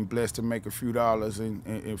I've been blessed to make a few dollars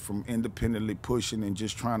and from independently pushing and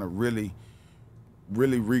just trying to really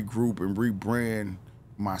regroup and rebrand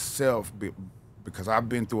myself, because I've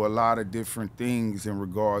been through a lot of different things in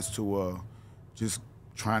regards to just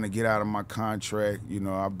trying to get out of my contract. You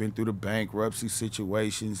know, I've been through the bankruptcy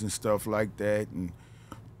situations and stuff like that, and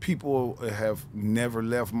people have never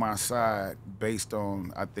left my side based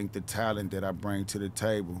on, I think, the talent that I bring to the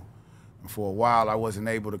table. And for a while, I wasn't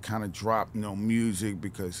able to kind of drop, you know, music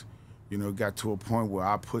because, you know, it got to a point where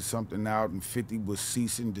I put something out and 50 was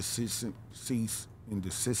cease and desisting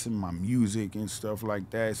my music and stuff like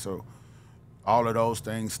that. So all of those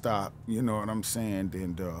things stopped, you know what I'm saying?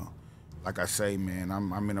 And like I say, man,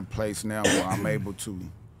 I'm in a place now where I'm able to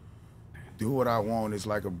do what I want. It's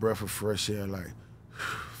like a breath of fresh air, like,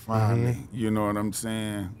 finally, you know what I'm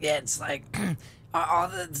saying? Yeah, it's like all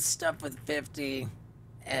the stuff with 50,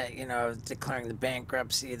 you know, declaring the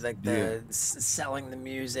bankruptcy, like the selling the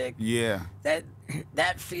music. Yeah.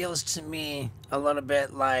 That feels to me a little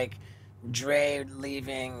bit like Dre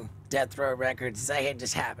leaving Death Row Records, say, hey,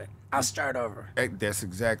 just have it. I'll start over. That's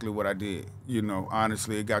exactly what I did. You know,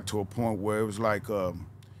 honestly, it got to a point where it was like,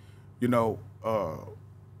 you know,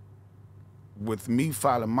 with me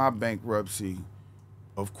filing my bankruptcy,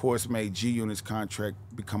 of course, made G-Unit's contract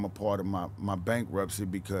become a part of my bankruptcy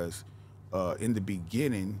because in the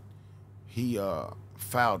beginning, he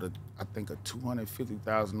filed, I think, a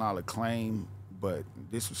 $250,000 claim, but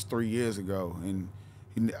this was 3 years ago, and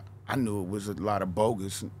I knew it was a lot of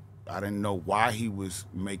bogus. I didn't know why he was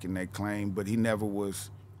making that claim, but he never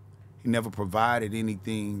provided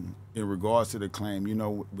anything in regards to the claim. You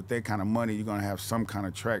know, with that kind of money, you're gonna have some kind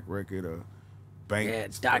of track record or bank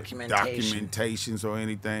documentations or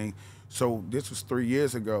anything. So this was 3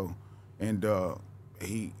 years ago, and I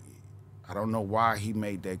don't know why he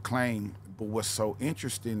made that claim. But what's so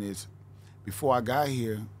interesting is, before I got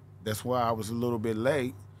here, that's why I was a little bit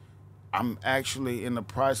late. I'm actually in the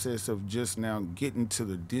process of just now getting to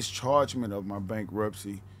the dischargement of my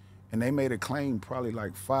bankruptcy, and they made a claim probably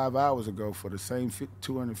like 5 hours ago for the same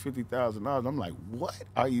 $250,000. I'm like, what?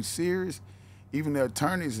 Are you serious? Even the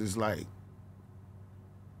attorneys is like,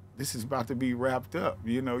 this is about to be wrapped up.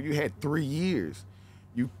 You know, you had 3 years.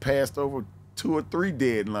 You passed over 2 or 3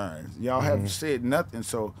 deadlines. Y'all haven't said nothing.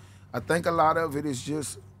 So I think a lot of it is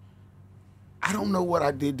just, I don't know what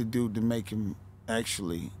I did to do to make him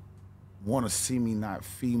actually want to see me not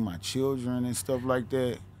feed my children and stuff like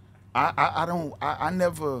that. I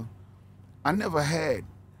never had.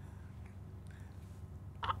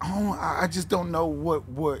 I just don't know what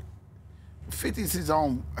 50's his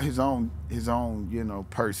own you know,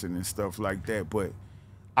 person and stuff like that. But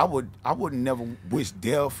I would never wish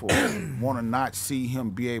death or want to not see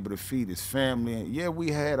him be able to feed his family. And yeah,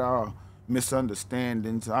 we had our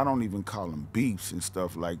misunderstandings. I don't even call them beefs and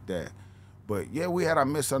stuff like that. But yeah, we had our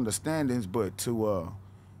misunderstandings. But to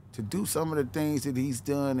do some of the things that he's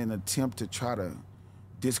done in an attempt to try to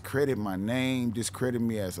discredit my name, discredit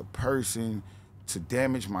me as a person, to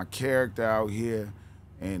damage my character out here,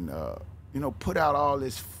 and you know, put out all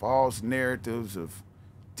this false narratives of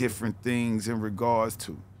different things in regards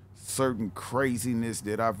to certain craziness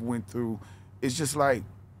that I've went through. It's just like,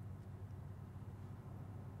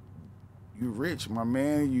 you rich, my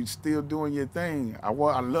man. You still doing your thing. I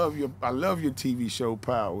love your TV show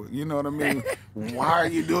Power. You know what I mean? Why are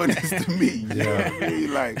you doing this to me? You know what I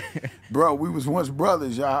mean? Like, bro, we was once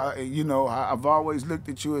brothers. You know, I've always looked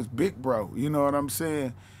at you as big bro. You know what I'm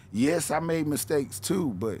saying? Yes, I made mistakes too,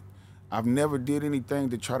 but I've never did anything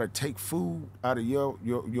to try to take food out of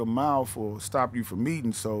your mouth or stop you from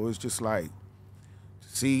eating. So it's just like,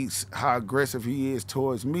 see how aggressive he is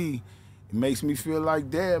towards me. It makes me feel like,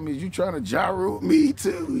 damn, is you trying to gyro me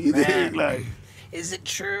too? You think, like, is it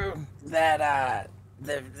true that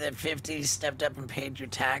the 50s stepped up and paid your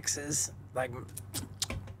taxes? Like,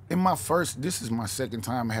 in my first, this is my second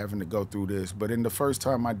time having to go through this, but in the first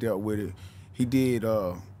time I dealt with it, he did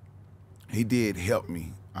help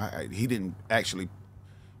me. He didn't actually,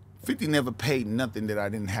 50 never paid nothing that I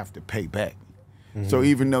didn't have to pay back. So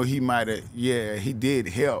even though he might have, yeah, he did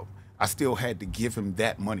help, I still had to give him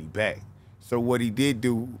that money back. So what he did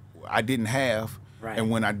do, I didn't have, and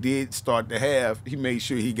when I did start to have, he made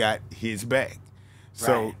sure he got his back.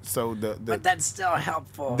 So but that's still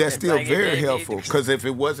helpful. That's still like very helpful, because if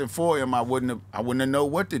it wasn't for him, I wouldn't have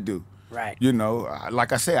known what to do. Right. You know,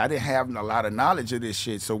 like I said, I didn't have a lot of knowledge of this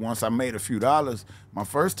shit. So once I made a few dollars, my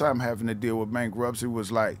first time having to deal with bankruptcy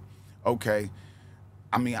was like, okay,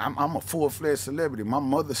 I mean, I'm a full-fledged celebrity. My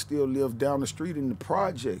mother still lived down the street in the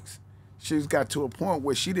projects. She's got to a point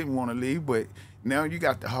where she didn't want to leave, but now you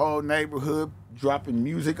got the whole neighborhood dropping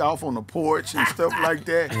music off on the porch and stuff like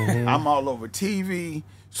that. I'm all over TV.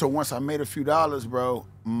 So once I made a few dollars, bro,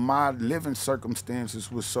 my living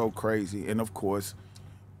circumstances was so crazy. And of course,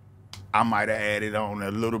 I might have added on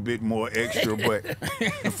a little bit more extra, but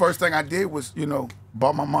the first thing I did was, you know,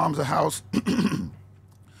 bought my mom's a house,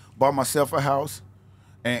 bought myself a house,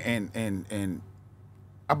 and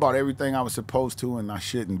I bought everything I was supposed to and I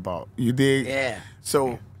shouldn't bought. You dig? Yeah.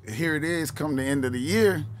 So here it is, come the end of the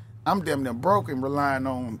year, I'm damn near broke and relying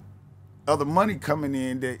on other money coming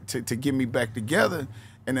in to get me back together.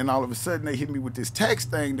 And then all of a sudden they hit me with this tax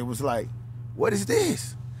thing that was like, what is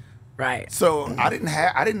this? Right. So I didn't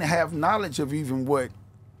have knowledge of even what.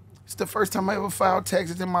 It's the first time I ever filed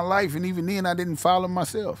taxes in my life, and even then I didn't file them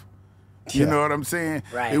myself. You know what I'm saying?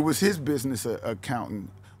 Right. It was his business accountant.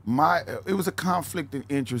 It was a conflict of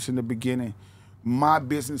interest in the beginning. My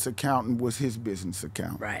business accountant was his business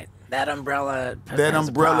accountant. Right. That umbrella. That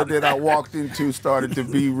umbrella that I walked into started to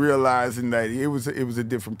be realizing that it was a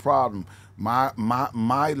different problem.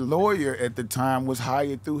 my lawyer at the time was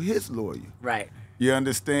hired through his lawyer. Right. You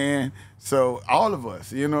understand? So all of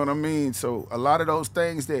us, you know what I mean? So a lot of those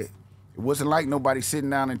things that it wasn't like nobody sitting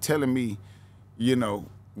down and telling me, you know,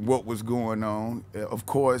 what was going on. Of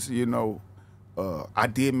course, you know, I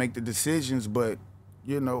did make the decisions, but,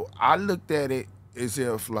 you know, I looked at it as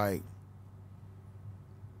if like,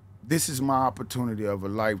 this is my opportunity of a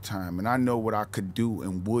lifetime, and I know what I could do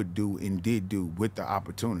and would do and did do with the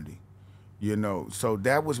opportunity, you know. So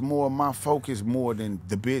that was more my focus more than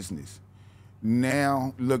the business.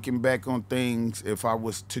 Now, looking back on things, if I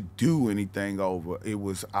was to do anything over, it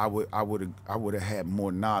was I would have had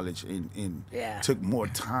more knowledge and took more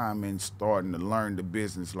time in starting to learn the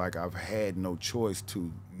business like I've had no choice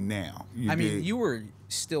to now. I mean, you were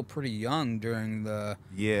still pretty young during the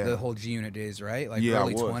whole G Unit days, right? Like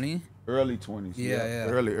early 20? Early 20s. Yeah.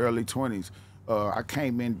 Early 20s. I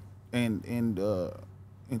came into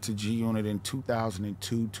G Unit in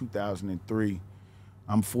 2002, 2003.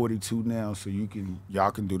 I'm 42 now, so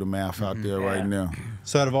y'all can do the math out there right now.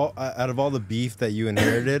 So out of all the beef that you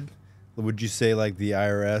inherited, would you say like the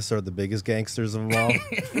IRS are the biggest gangsters of them all?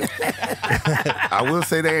 I will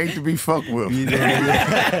say they ain't to be fucked with.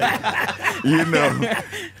 You know,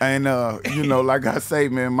 and you know, like I say,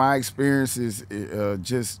 man, my experiences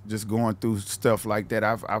just going through stuff like that.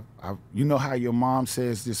 I've you know how your mom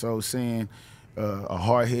says this old saying, a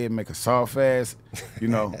hard head make a soft ass, you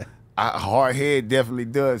know. A hard head definitely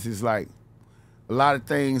does. It's like a lot of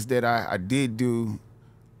things that I did do,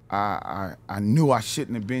 I knew I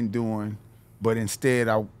shouldn't have been doing, but instead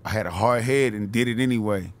I had a hard head and did it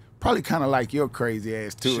anyway. Probably kind of like your crazy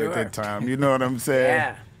ass too at that time. You know what I'm saying?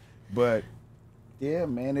 Yeah. But yeah,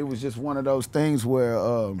 man, it was just one of those things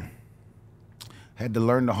where had to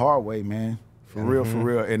learn the hard way, man. For real, for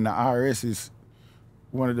real. And the IRS is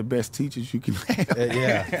one of the best teachers you can have.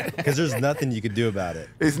 Yeah, because there's nothing you could do about it.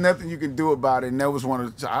 There's nothing you can do about it, and that was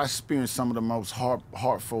I experienced some of the most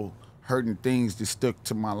heartful, hurting things that stuck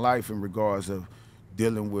to my life in regards of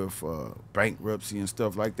dealing with bankruptcy and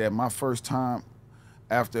stuff like that. My first time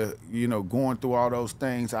after, you know, going through all those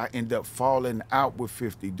things, I ended up falling out with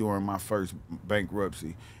 50 during my first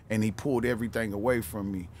bankruptcy, and he pulled everything away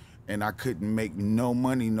from me, and I couldn't make no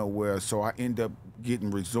money nowhere, so I ended up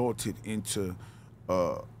getting resorted into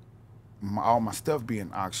all my stuff being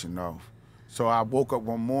auctioned off. So I woke up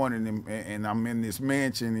one morning and I'm in this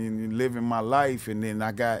mansion and living my life, and then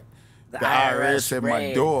I got the IRS at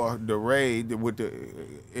my door, the raid with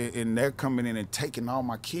and they're coming in and taking all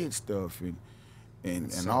my kids' stuff and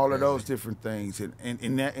so all crazy. Of those different things.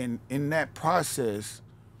 And in that process,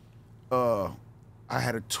 I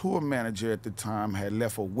had a tour manager at the time had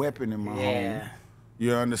left a weapon in my home.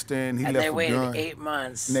 You understand? He and left they waited a gun. 8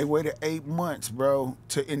 months. And they waited 8 months, bro,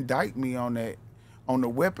 to indict me on that, on the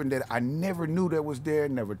weapon that I never knew that was there,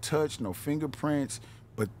 never touched, no fingerprints.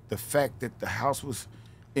 But the fact that the house was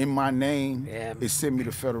in my name, it sent me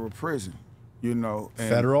to federal prison. You know, and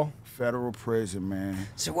federal prison, man.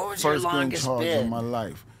 So what was your longest charge bid in my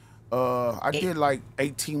life? I did like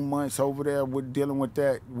 18 months over there with dealing with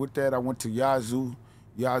that. With that, I went to Yazoo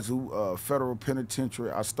Federal Penitentiary.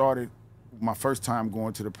 I started. My first time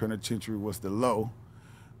going to the penitentiary was the low,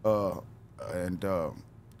 and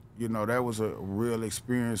you know, that was a real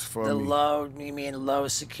experience for me. The low, you mean low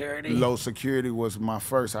security? Low security was my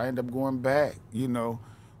first. I ended up going back, you know,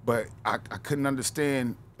 but I couldn't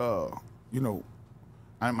understand, you know,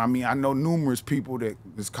 I mean, I know numerous people that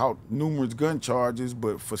is caught numerous gun charges,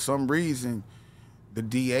 but for some reason, the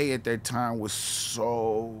DA at that time was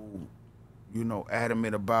so, you know,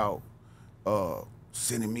 adamant about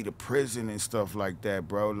sending me to prison and stuff like that,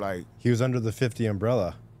 bro. Like, he was under the 50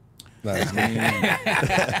 umbrella. No,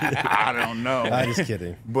 I don't know. I'm just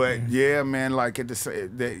kidding. But yeah, man, like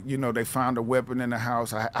you know, they found a weapon in the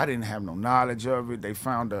house. I didn't have no knowledge of it. They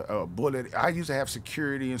found a bullet. I used to have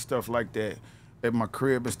security and stuff like that at my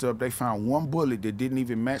crib and stuff. They found one bullet that didn't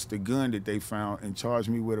even match the gun that they found and charged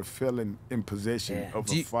me with a felon in possession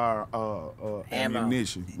of a fire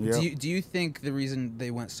ammunition. Yep. Do you think the reason they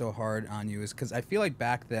went so hard on you is because I feel like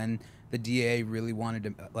back then the DA really wanted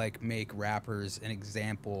to like make rappers an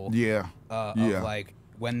example of like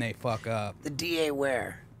when they fuck up. The DA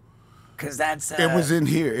where? Because that's it was in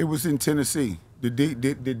here. It was in Tennessee. The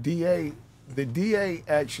DA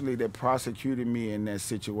actually that prosecuted me in that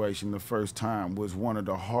situation the first time was one of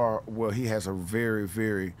the he has a very,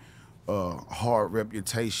 very hard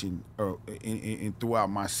reputation in throughout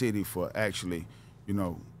my city for actually, you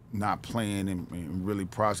know, not playing and really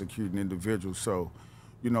prosecuting individuals. So,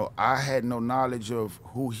 you know, I had no knowledge of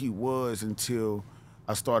who he was until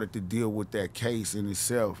I started to deal with that case in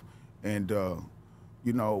itself. And,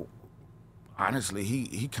 you know, honestly,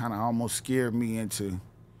 he kind of almost scared me into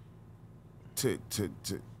to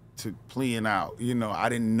pleading out. You know, I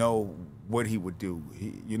didn't know what he would do.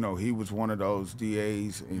 He was one of those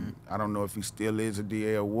DAs, and I don't know if he still is a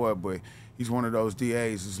DA or what, but he's one of those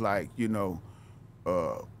DAs. It's like,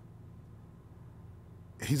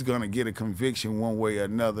 he's gonna get a conviction one way or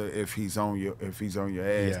another if he's on your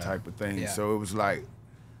ass type of thing. Yeah. So it was like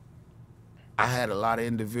I had a lot of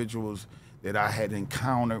individuals that I had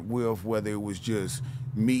encountered with, whether it was just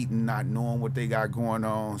meeting, not knowing what they got going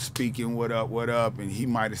on, speaking what up, and he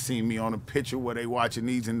might have seen me on a picture where they watching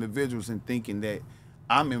these individuals and thinking that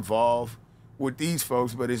I'm involved with these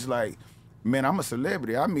folks, but it's like, man, I'm a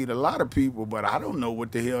celebrity. I meet a lot of people, but I don't know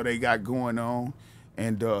what the hell they got going on.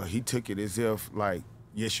 And he took it as if like,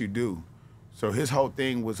 yes, you do. So his whole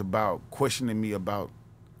thing was about questioning me about,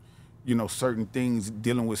 certain things,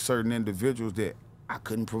 dealing with certain individuals that I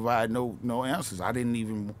couldn't provide no answers. I didn't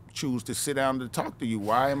even choose to sit down to talk to you.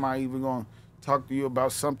 Why am I even going to talk to you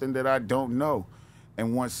about something that I don't know?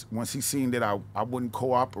 And once he seen that I wouldn't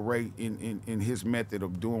cooperate in his method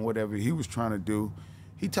of doing whatever he was trying to do,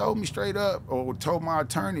 he told me straight up, or told my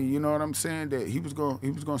attorney, you know what I'm saying, that he was going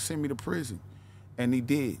to send me to prison, and he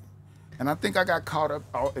did. And I think I got caught up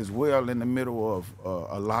as well in the middle of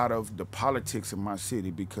a lot of the politics in my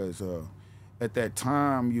city, because at that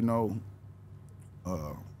time,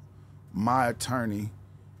 my attorney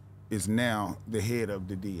is now the head of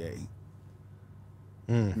the DA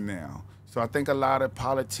now. So I think a lot of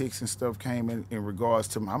politics and stuff came in regards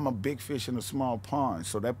to, I'm a big fish in a small pond.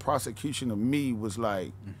 So that prosecution of me was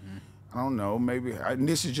like, I don't know, maybe, and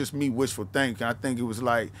this is just me wishful thinking. I think it was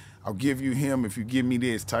like, I'll give you him if you give me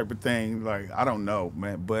this type of thing. Like, I don't know,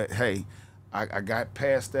 man. But hey, I got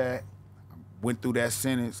past that, went through that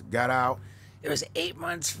sentence, got out. It was 8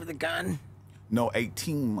 months for the gun? No,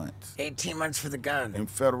 18 months. 18 months for the gun. In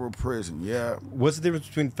federal prison, yeah. What's the difference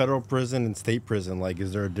between federal prison and state prison? Like,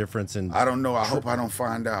 is there a difference in... I don't know. I hope I don't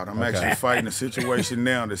find out. I'm actually fighting a situation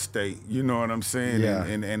now in the state. You know what I'm saying? Yeah.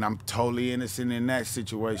 And I'm totally innocent in that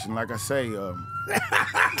situation. Like I say, you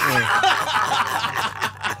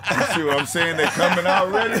see what I'm saying? They're coming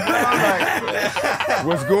out ready, bro. Like,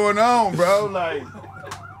 what's going on, bro? Like,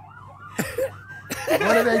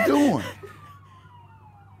 what are they doing?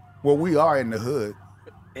 Well, we are in the hood.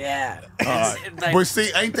 Yeah. But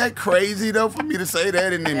see, ain't that crazy though for me to say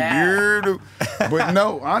that and then weird? But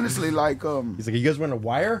no, honestly, like He's like, you guys run a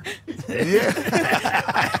wire? Yeah.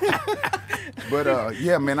 But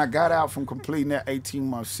yeah, man, I got out from completing that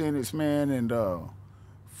 18-month sentence, man, and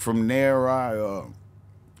from there I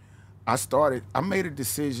made a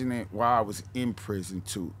decision while I was in prison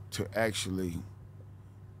to actually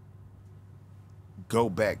go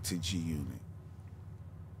back to G Unit.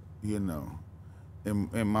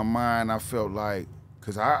 In my mind, I felt like,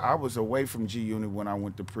 because I was away from G Unit when I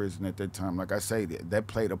went to prison at that time. Like I say, that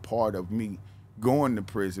played a part of me going to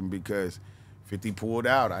prison, because 50 pulled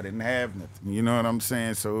out, I didn't have nothing. You know what I'm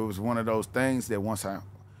saying? So it was one of those things that once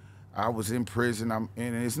I was in prison, and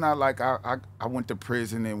it's not like I went to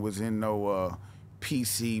prison and was in no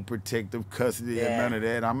PC, protective custody, or none of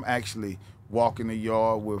that. I'm actually walking the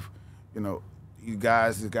yard with, you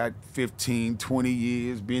guys that got 15, 20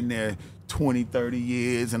 years, been there 20, 30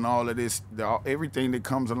 years, and all of this, everything that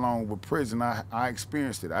comes along with prison, I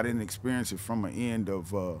experienced it. I didn't experience it from an end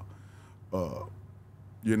of,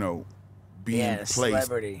 being placed.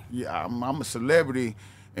 Celebrity. Yeah, I'm a celebrity,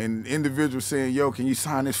 and individuals saying, yo, can you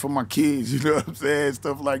sign this for my kids? You know what I'm saying?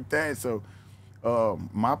 Stuff like that. So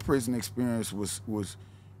my prison experience was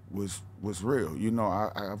real.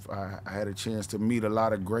 I had a chance to meet a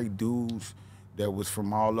lot of great dudes that was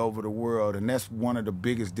from all over the world, and that's one of the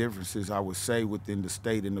biggest differences I would say within the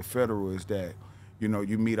state and the federal, is that, you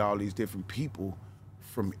meet all these different people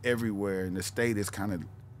from everywhere, and the state is kind of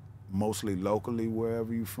mostly locally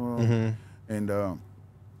wherever you're from, and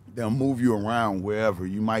they'll move you around wherever.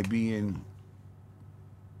 You might be in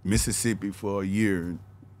Mississippi for a year,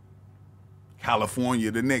 California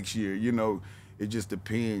the next year, it just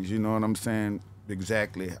depends, you know what I'm saying,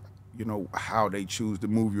 exactly, how they choose to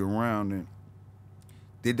move you around. And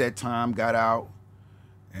did that time, got out,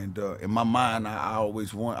 and in my mind, I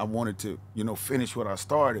always wanted to, finish what I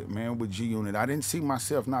started, man, with G Unit. I didn't see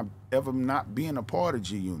myself not being a part of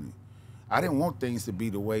G Unit. I didn't want things to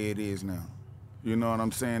be the way it is now. You know what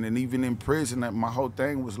I'm saying? And even in prison, my whole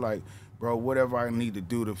thing was like, bro, whatever I need to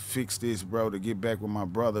do to fix this, bro, to get back with my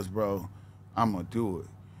brothers, bro, I'm gonna do it.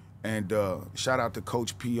 And shout out to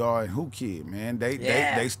Coach PR and Who Kid, man.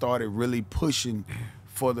 They started really pushing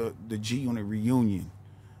for the G Unit reunion.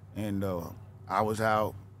 And I was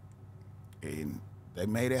out, and they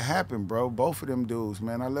made it happen, bro. Both of them dudes,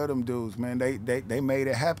 man. I love them dudes, man. They made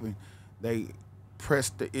it happen. They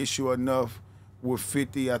pressed the issue enough with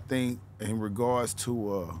 50, I think, in regards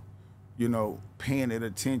to, you know, paying it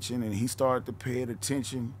attention, and he started to pay it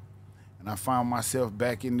attention. And I found myself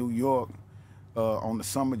back in New York on the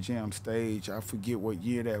Summer Jam stage. I forget what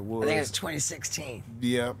year that was. I think it was 2016.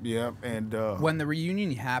 Yep. And when the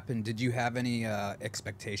reunion happened, did you have any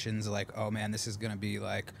expectations like, oh man, this is gonna be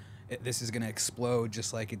like, this is gonna explode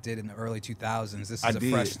just like it did in the early 2000s? This is a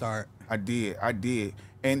fresh start. I did,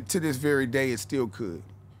 and to this very day, it still could.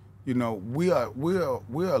 You know, we're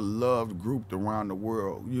a loved group around the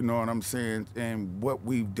world. You know what I'm saying? And what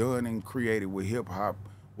we've done and created with hip hop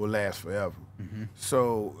will last forever. Mm-hmm.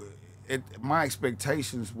 So, my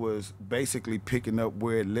expectations was basically picking up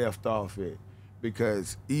where it left off at,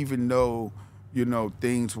 because even though, you know,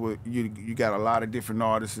 things were, you got a lot of different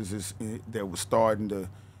artists that were starting to,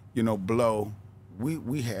 you know, blow. We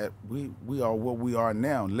are what we are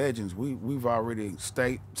now, legends. We've already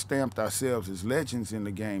stamped ourselves as legends in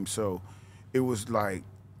the game. So it was like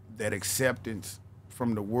that acceptance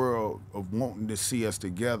from the world of wanting to see us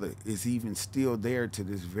together is even still there to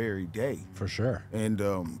this very day. For sure. And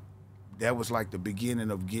that was like the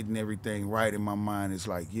beginning of getting everything right in my mind. It's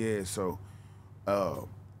like, yeah, so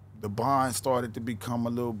the bond started to become a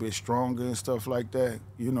little bit stronger and stuff like that.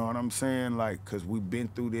 You know what I'm saying? Like, because we've been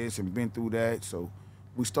through this and been through that. So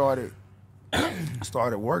we started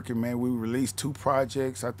working, man. We released 2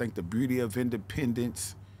 projects. I think The Beauty of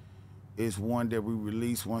Independence is one that we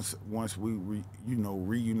released once we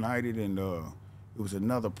reunited, and it was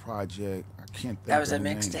another project. I can't think. That was a of the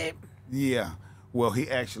mixtape? name. Yeah. Well,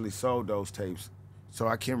 he actually sold those tapes, so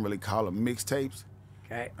I can't really call them mixtapes.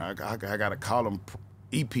 Okay. I got to call them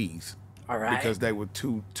EPs. All right. Because they were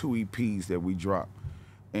two EPs that we dropped.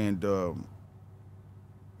 And,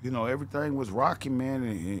 you know, everything was rocking,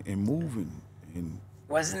 man, and moving. And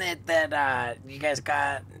wasn't it that you guys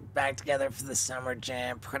got back together for the Summer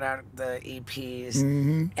Jam, put out the EPs,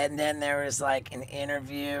 mm-hmm. and then there was like an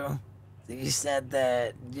interview that you said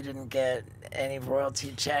that you didn't get any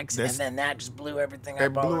royalty checks, and then that just blew everything up?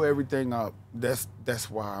 It blew everything up. That's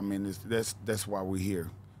why I'm in this. That's why we're here.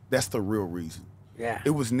 That's the real reason. Yeah.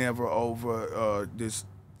 It was never over this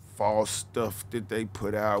false stuff that they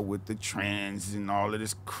put out with the trans and all of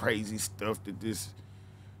this crazy stuff that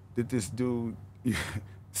this dude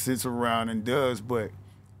sits around and does. But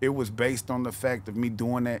it was based on the fact of me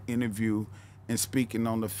doing that interview and speaking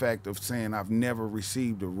on the fact of saying I've never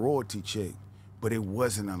received a royalty check. But it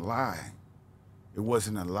wasn't a lie. It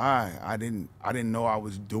wasn't a lie. I didn't know I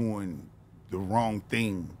was doing the wrong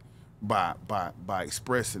thing by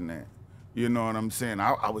expressing that. You know what I'm saying?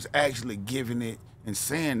 I was actually giving it and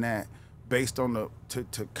saying that based on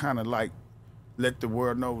to kind of like let the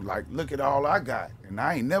world know, like, look at all I got. And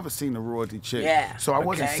I ain't never seen a royalty check. Yeah. So I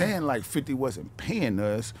wasn't saying like 50 wasn't paying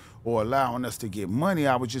us or allowing us to get money.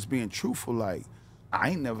 I was just being truthful, like,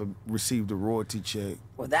 I ain't never received a royalty check.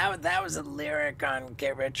 Well, that was a lyric on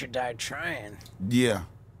Get Rich or Die Trying. Yeah.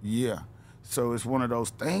 So it's one of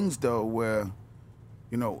those things, though, where,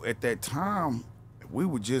 you know, at that time, we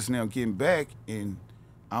were just now getting back, and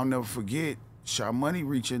I'll never forget Sha Money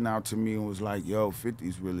reaching out to me and was like, yo,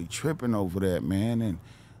 50's really tripping over that, man. And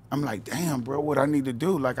I'm like, damn, bro, what I need to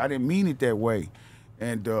do? Like, I didn't mean it that way.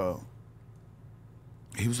 And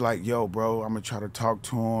he was like, yo, bro, I'm going to try to talk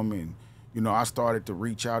to him. And, you know, I started to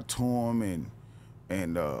reach out to him,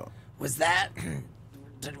 and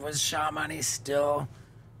was Sha Money still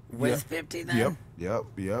with 50 then?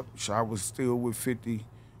 Yep. Sha was still with 50.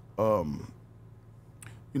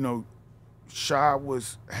 You know, Sha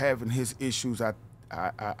was having his issues. I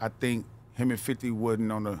think him and 50 wasn't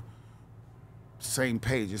on the same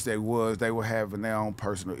page as they was. They were having their own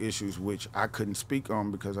personal issues, which I couldn't speak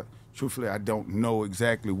on because, truthfully, I don't know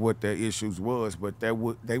exactly what their issues was, but they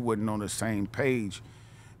wasn't on the same page.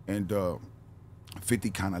 And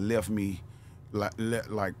 50 kind of left me,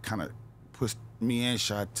 like kind of pushed me and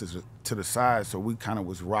Sha to the side, so we kind of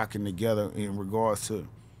was rocking together in regards to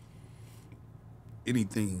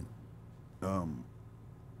anything,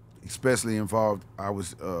 especially involved. I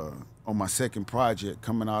was on my second project,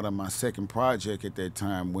 coming out of my second project at that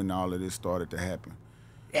time when all of this started to happen.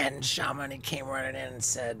 And Sha Money came running in and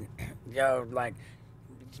said, yo, like,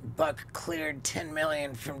 Buck cleared $10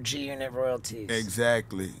 million from G-Unit royalties.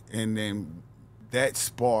 Exactly. And then that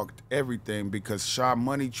sparked everything because Sha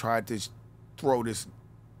Money tried to throw this.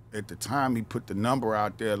 At the time, he put the number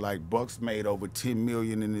out there like Buck's made over $10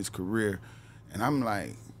 million in his career. And I'm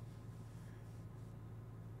like,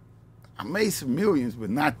 I made some millions, but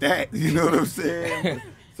not that. You know what I'm saying?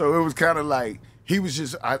 So it was kind of like, he was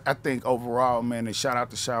just, I think overall, man, and shout out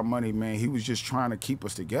to Shy Money, man, he was just trying to keep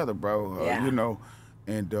us together, bro. Yeah. You know,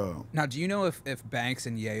 and now, do you know if Banks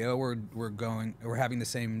and Yayo were having the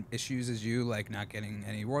same issues as you, like not getting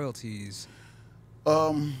any royalties?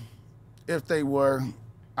 If they were,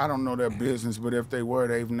 I don't know their business, but if they were,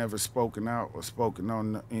 they've never spoken out or spoken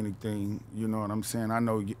on anything. You know what I'm saying? I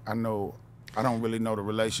don't really know the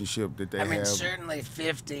relationship that they have. I mean, certainly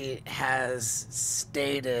 50 has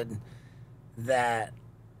stated that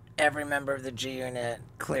every member of the G Unit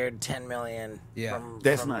cleared 10 million. Yeah,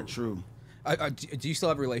 that's not true. Do you still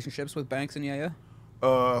have relationships with Banks and Yayo?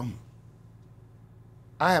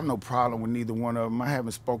 I have no problem with neither one of them. I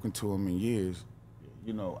haven't spoken to them in years.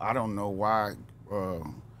 You know, I don't know why.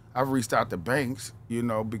 I've reached out to Banks, you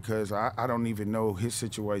know, because I don't even know his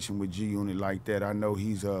situation with G Unit like that. I know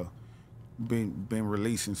he's been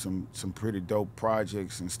releasing some pretty dope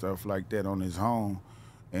projects and stuff like that on his own,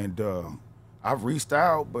 and I've reached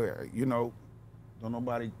out, but you know, don't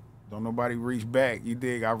nobody reach back. You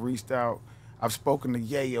dig? I've reached out. I've spoken to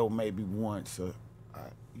Yayo maybe once,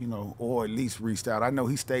 you know, or at least reached out. I know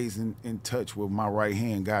he stays in touch with my right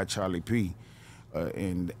hand guy, Charlie P.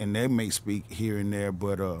 And they may speak here and there,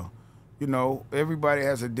 but you know, everybody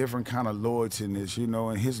has a different kind of loyalty in this, you know,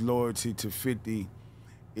 and his loyalty to 50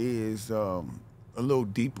 is a little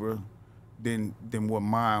deeper than what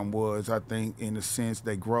mine was. I think in a sense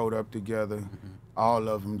they growed up together. Mm-hmm. All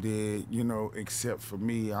of them did, you know, except for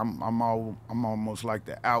me. I'm almost like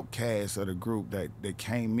the outcast of the group that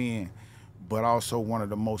came in, but also one of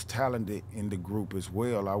the most talented in the group as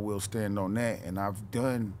well. I will stand on that, and I've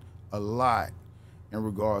done a lot in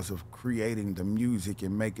regards of creating the music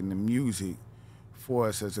and making the music for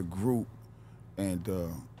us as a group. And,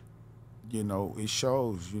 you know, it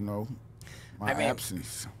shows, you know, my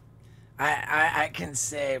absence. I can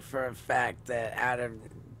say for a fact that out of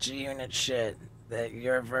G-Unit shit, that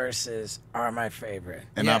your verses are my favorite.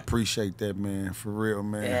 And I appreciate that, man, for real,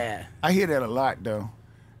 man. Yeah. I hear that a lot, though,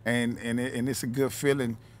 and it's a good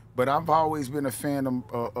feeling. But I've always been a fan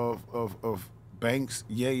of Banks,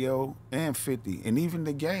 Yayo, and 50, and even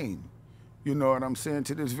the game. You know what I'm saying?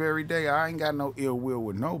 To this very day, I ain't got no ill will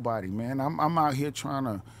with nobody, man. I'm out here trying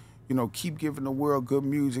to, you know, keep giving the world good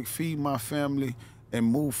music, feed my family, and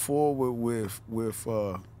move forward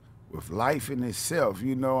with life in itself.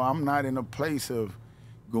 You know, I'm not in a place of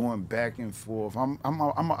going back and forth.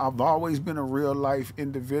 I've always been a real life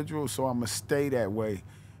individual, so I'm gonna stay that way.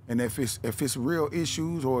 And if it's real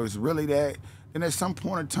issues or it's really that, then at some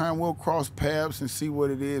point in time we'll cross paths and see what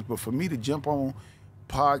it is. But for me to jump on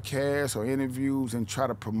podcasts or interviews and try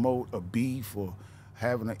to promote a beef or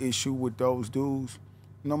having an issue with those dudes,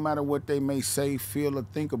 no matter what they may say, feel, or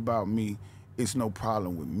think about me, it's no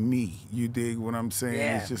problem with me. You dig what I'm saying?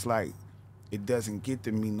 Yeah. It's just like it doesn't get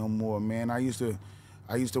to me no more, man. I used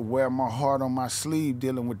to wear my heart on my sleeve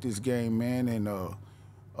dealing with this game, man, and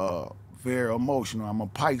very emotional. I'm a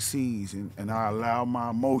Pisces, and I allow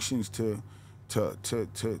my emotions to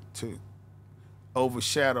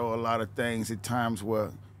overshadow a lot of things at times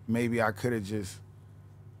where maybe I could have just,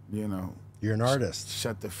 you know. You're an artist.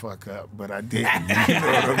 Shut the fuck up, but I didn't. You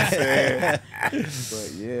know what I'm saying?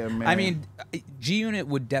 But yeah, man. I mean, G Unit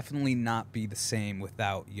would definitely not be the same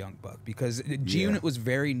without Young Buck, because G Unit was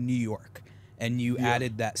very New York, and you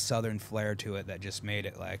added that Southern flair to it that just made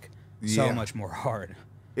it like so much more hard.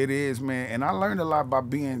 It is, man, and I learned a lot by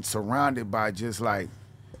being surrounded by just like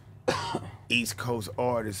East Coast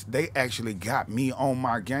artists. They actually got me on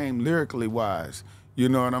my game lyrically wise. You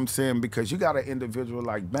know what I'm saying? Because you got an individual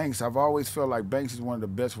like Banks. I've always felt like Banks is one of the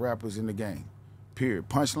best rappers in the game, period.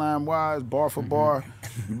 Punchline wise, bar for bar,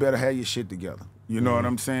 you better have your shit together. You know what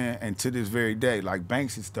I'm saying? And to this very day, like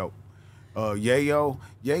Banks is dope. Yayo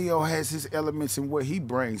has his elements in what he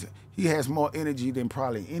brings. He has more energy than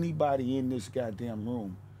probably anybody in this goddamn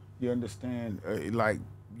room. You understand? Like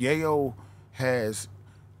Yayo has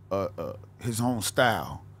his own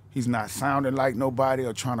style. He's not sounding like nobody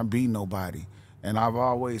or trying to be nobody. And I've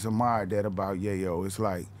always admired that about Yayo. It's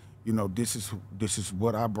like, you know, this is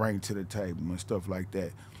what I bring to the table and stuff like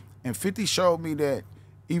that. And 50 showed me that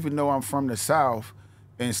even though I'm from the South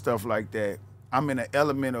and stuff like that, I'm in an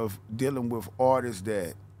element of dealing with artists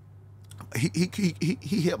that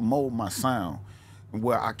he helped mold my sound.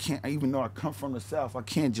 Where I can't, even though I come from the South, I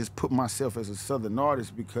can't just put myself as a Southern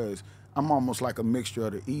artist because I'm almost like a mixture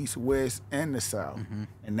of the East, West, and the South.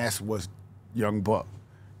 And that's what's Young Buck.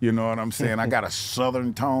 You know what I'm saying? I got a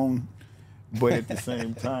Southern tone, but at the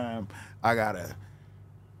same time, I got a,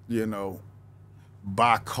 you know,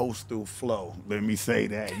 bi-coastal flow. Let me say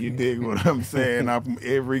that. You dig what I'm saying?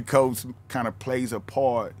 Every coast kind of plays a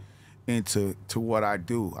part into what I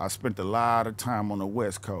do. I spent a lot of time on the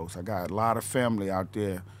West Coast. I got a lot of family out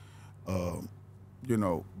there, you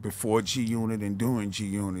know, before G Unit and during G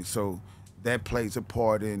Unit. So that plays a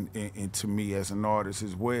part into me as an artist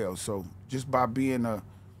as well. So just by being a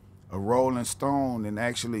Rolling Stone and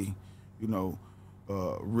actually, you know,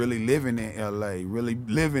 really living in LA, really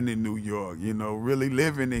living in New York, you know, really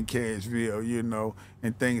living in Cashville, you know,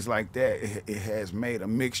 and things like that, it has made a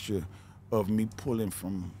mixture of me pulling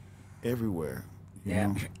from everywhere. You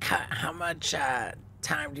know? How much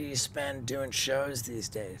time do you spend doing shows these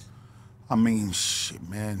days? I mean, shit,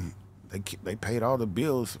 man, they paid all the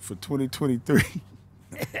bills for 2023.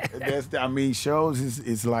 I mean, shows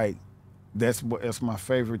is like, that's my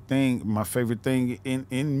favorite thing. My favorite thing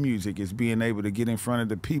in music is being able to get in front of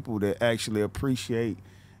the people that actually appreciate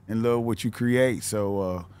and love what you create.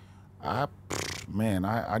 So, I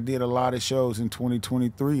did a lot of shows in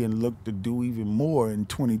 2023 and look to do even more in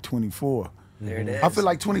 2024. There it is. I feel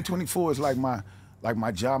like 2024 is like my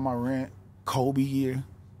Ja Morant Kobe year.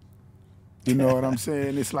 You know what I'm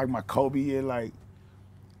saying? It's like my Kobe year. Like,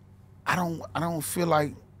 I don't feel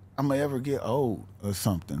like I'm gonna ever get old or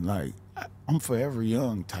something. Like, I'm forever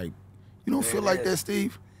young type. You don't feel like that,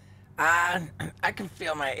 Steve? I can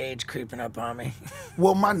feel my age creeping up on me.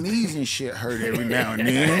 Well, my knees and shit hurt every now and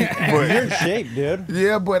then. But you're in shape, dude.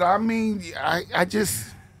 Yeah, but I mean, I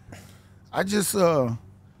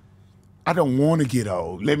don't want to get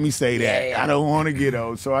old. Let me say that. Yeah. I don't want to get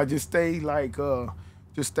old. So I just stay like,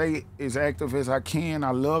 just stay as active as I can.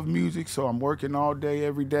 I love music, so I'm working all day,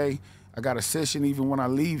 every day. I got a session even when I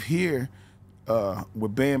leave here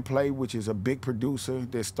with Band Play, which is a big producer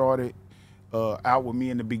that started out with me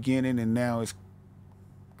in the beginning and now is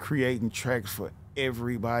creating tracks for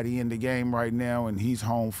everybody in the game right now, and he's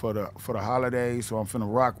home for the holidays, so I'm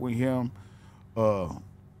finna rock with him. I'm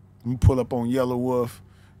gonna pull up on Yellow Wolf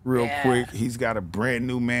real quick. He's got a brand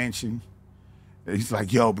new mansion. He's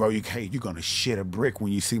like, yo, bro, you're gonna shit a brick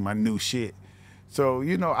when you see my new shit. So,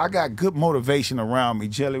 you know, I got good motivation around me.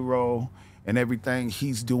 Jelly Roll and everything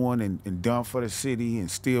he's doing and done for the city and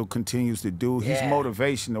still continues to do. His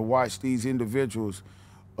motivation to watch these individuals,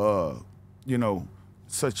 you know,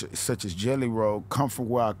 such as Jelly Roll, come from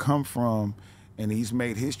where I come from, and he's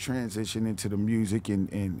made his transition into the music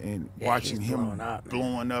and watching him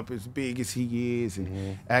blowing up as big as he is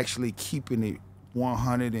and actually keeping it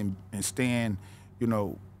 100 and staying, you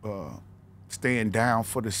know, staying down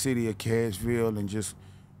for the city of Cashville, and just,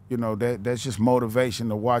 you know, that's just motivation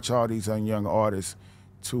to watch all these young artists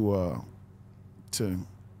to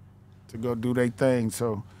go do their thing.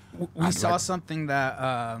 So we saw something that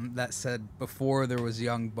that said before there was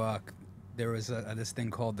Young Buck, there was this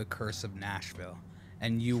thing called the Curse of Nashville,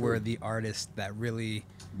 and you were the artist that really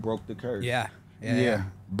broke the curse. Yeah,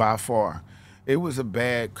 by far. It was a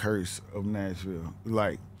bad curse of Nashville.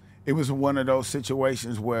 Like, it was one of those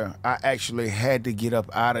situations where I actually had to get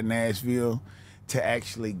up out of Nashville to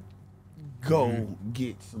actually go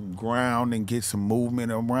get some ground and get some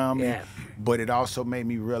movement around me. But it also made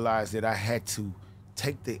me realize that I had to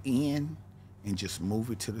take the N and just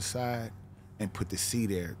move it to the side and put the C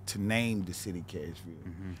there to name the city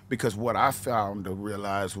Cashville. Because what I found to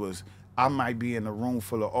realize was I might be in a room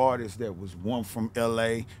full of artists that was one from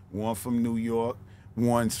LA, one from New York,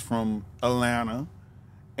 one's from Atlanta,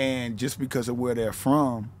 and just because of where they're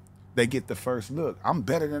from, they get the first look. I'm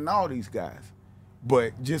better than all these guys.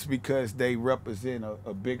 But just because they represent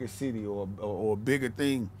a bigger city or a bigger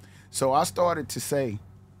thing. So I started to say,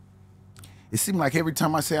 it seemed like every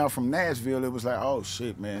time I say I'm from Nashville, it was like, oh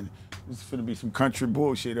shit, man, this is finna be some country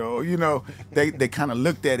bullshit. Or, you know, they kind of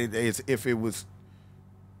looked at it as if it was,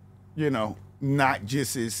 you know, not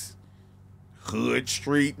just as hood,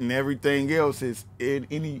 street, and everything else as in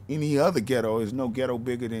any other ghetto. There's no ghetto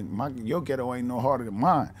bigger than your ghetto ain't no harder than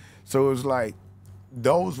mine. So it was like,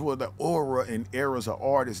 those were the aura and eras of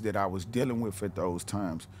artists that I was dealing with at those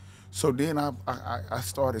times. So then I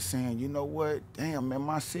started saying, you know what, damn, man,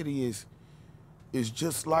 my city is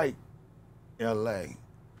just like LA.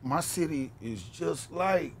 My city is just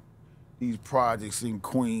like these projects in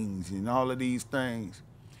Queens and all of these things.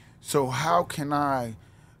 So how can I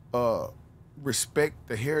respect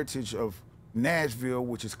the heritage of Nashville,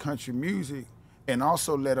 which is country music, and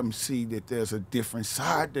also let them see that there's a different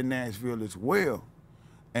side to Nashville as well?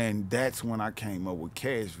 And that's when I came up with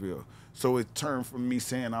Cashville. So it turned from me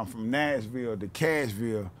saying I'm from Nashville to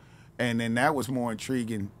Cashville, and then that was more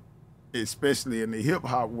intriguing, especially in the hip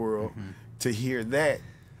hop world, to hear that.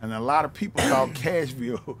 And a lot of people thought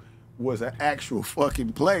Cashville was an actual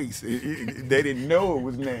fucking place. They didn't know it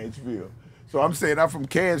was Nashville. So I'm saying I'm from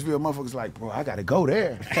Cadsville. Motherfuckers like, bro, I gotta go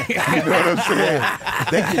there. You know what I'm saying?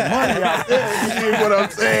 They get money out there. You hear what I'm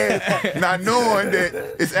saying? Not knowing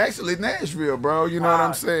that it's actually Nashville, bro. You know what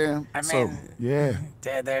I'm saying? I mean, so, yeah.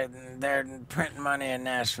 They're printing money in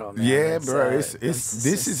Nashville, man. Yeah, bro. This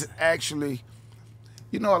is actually,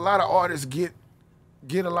 you know, a lot of artists get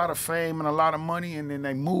a lot of fame and a lot of money, and then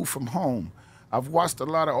they move from home. I've watched a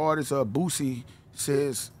lot of artists. Boosie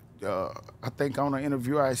says, I think on an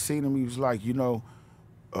interview I seen him, he was like, you know,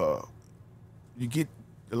 you get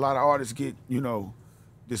a lot of artists get, you know,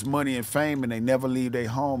 this money and fame, and they never leave their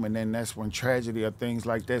home, and then that's when tragedy or things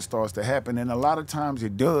like that starts to happen. And a lot of times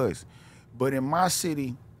it does. But in my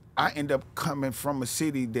city, I end up coming from a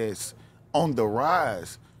city that's on the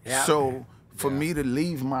rise. Yeah. So for me to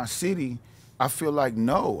leave my city, I feel like,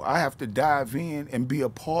 no, I have to dive in and be a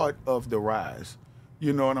part of the rise.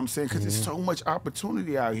 You know what I'm saying? Because there's so much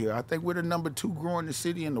opportunity out here. I think we're the #2 growing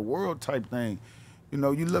city in the world type thing. You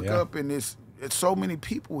know, you look up and it's so many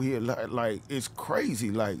people here. Like it's crazy.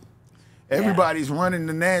 Like everybody's running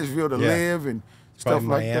to Nashville to live and stuff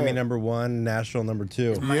like that. Miami #1, Nashville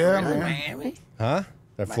 #2. Yeah, man. Miami? Huh?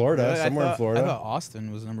 Florida, somewhere in Florida. I thought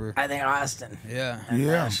Austin was number. I think Austin. Yeah.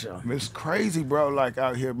 Nashville. It's crazy, bro. Like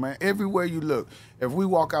out here, man. Everywhere you look, if we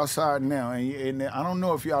walk outside now, and I don't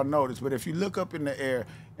know if y'all notice, but if you look up in the air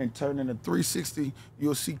and turn in a 360,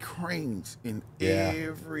 you'll see cranes in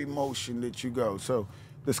every motion that you go. So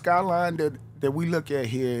the skyline that we look at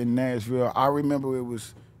here in Nashville, I remember it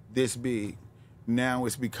was this big. Now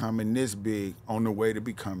it's becoming this big, on the way to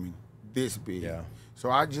becoming this big. Yeah.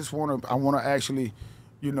 So I want to actually,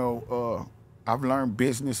 you know, I've learned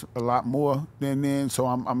business a lot more than then, so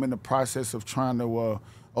I'm in the process of trying to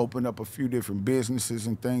open up a few different businesses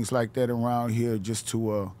and things like that around here, just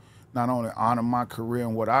to not only honor my career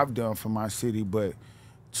and what I've done for my city, but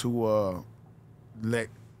to let,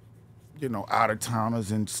 you know,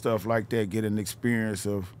 out-of-towners and stuff like that get an experience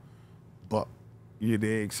of Buck, you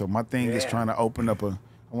dig? So my thing is trying to open up I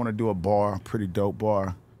want to do a bar, pretty dope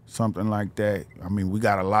bar, something like that. I mean, we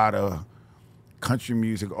got a lot of country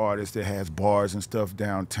music artists that has bars and stuff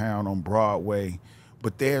downtown on Broadway,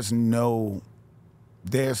 but there's no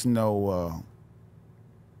let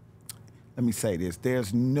me say this,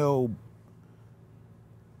 there's no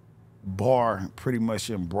bar pretty much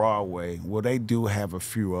in Broadway. Well, they do have a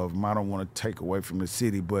few of them. I don't want to take away from the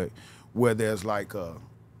city, but where there's like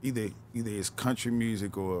either it's country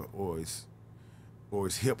music or it's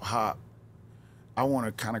hip hop. I want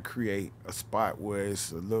to kind of create a spot where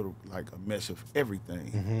it's a little like a mesh of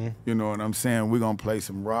everything. You know what I'm saying? We're going to play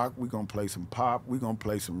some rock, we're going to play some pop, we're going to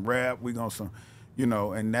play some rap, we're going to you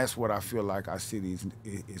know, and that's what I feel like our city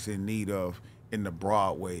is in need of in the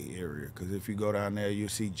Broadway area. Because if you go down there, you'll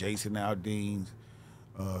see Jason Aldean's.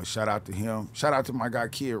 Shout out to him. Shout out to my guy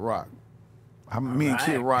Kid Rock. Me and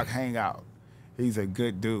Kid Rock hang out. He's a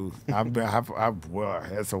good dude. Well,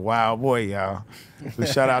 that's a wild boy, y'all. So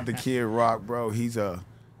shout out to Kid Rock, bro. He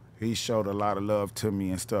showed a lot of love to me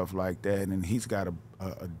and stuff like that, and he's got a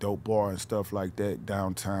dope bar and stuff like that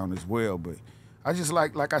downtown as well. But I just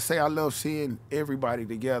like I say, I love seeing everybody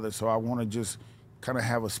together. So I want to just kind of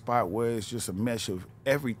have a spot where it's just a mesh of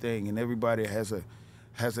everything, and everybody has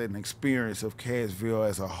an experience of Cadsville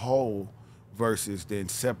as a whole, versus then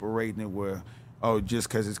separating it where, oh, just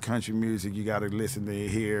because it's country music, you got to listen to it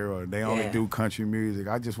here, or they only do country music.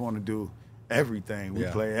 I just want to do everything. We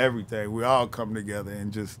play everything. We all come together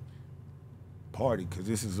and just party, because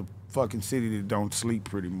this is a fucking city that don't sleep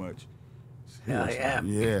pretty much. Hell yeah.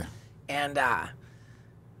 Yeah. And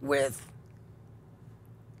with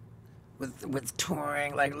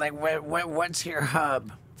touring, like what's your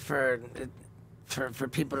hub for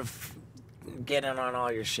people to get in on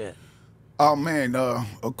all your shit? Oh man,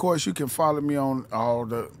 of course you can follow me on all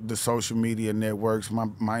the social media networks.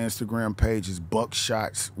 My Instagram page is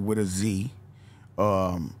Buckshots with a Z.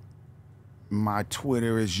 My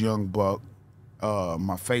Twitter is Young Buck.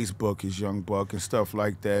 My Facebook is Young Buck and stuff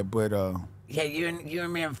like that. But yeah, you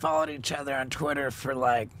and me have followed each other on Twitter for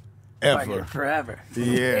like forever.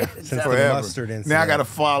 Yeah, Since forever. the mustard incident. Now I gotta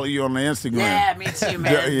follow you on the Instagram. Yeah, me too,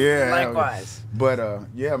 man. Yeah, likewise. But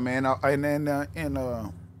yeah, man,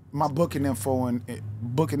 my booking info and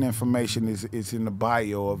booking information is in the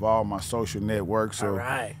bio of all my social networks. So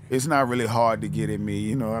it's not really hard to get at me.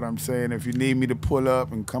 You know what I'm saying? If you need me to pull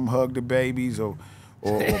up and come hug the babies or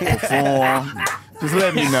perform, just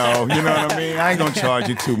let me know. You know what I mean? I ain't gonna charge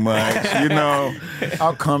you too much. You know,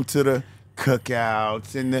 I'll come to the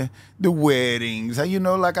cookouts and the weddings. You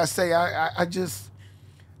know, like I say, I just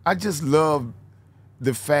love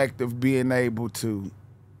the fact of being able to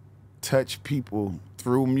touch people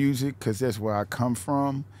through music, because that's where I come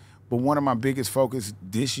from. But one of my biggest focus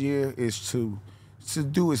this year is to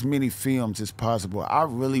do as many films as possible. I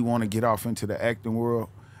really want to get off into the acting world.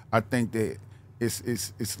 I think that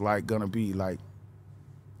it's like gonna be like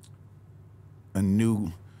a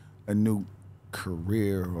new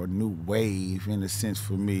career or new wave in a sense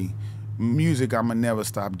for me. Music, I'ma never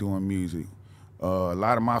stop doing music. A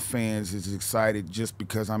lot of my fans is excited just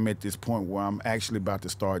because I'm at this point where I'm actually about to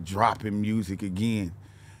start dropping music again.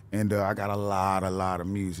 And I got a lot of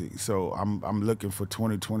music. So I'm looking for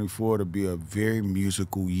 2024 to be a very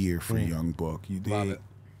musical year for Young Buck. You dig? Love it.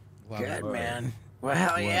 Good, man. Well,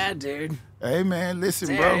 hell yeah, dude. Hey, man, listen,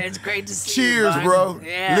 Dude, bro. it's great to see cheers, you, bro.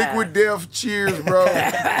 Yeah. Liquid Death, cheers, bro.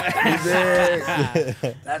 You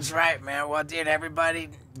dig? That's right, man. Well, dude, everybody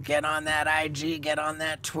get on that IG, get on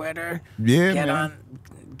that Twitter. Yeah, get man.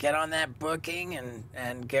 Get on that booking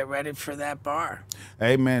and get ready for that bar.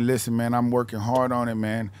 Hey, man, listen, man, I'm working hard on it,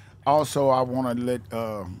 man. Also, I want to let,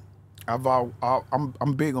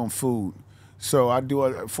 I'm big on food. So I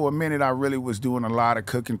do, for a minute, I really was doing a lot of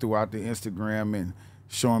cooking throughout the Instagram and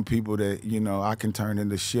showing people that, you know, I can turn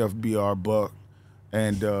into Chef BR Buck.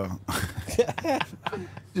 And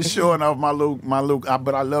just showing off my look.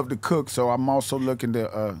 But I love to cook, so I'm also looking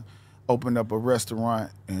to open up a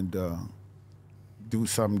restaurant and do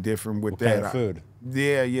something different with What that. kind of food?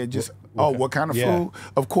 What kind of food?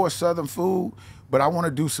 Of course, Southern food. But I want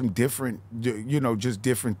to do some different, you know, just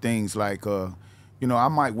different things. Like, you know, I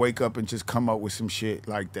might wake up and just come up with some shit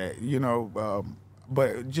like that, you know.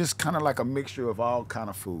 But just kind of like a mixture of all kind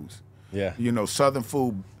of foods. Yeah. You know, Southern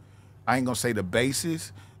food, I ain't going to say the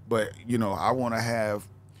basis, but, you know, I want to have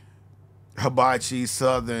hibachi,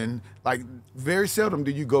 Southern. Like, very seldom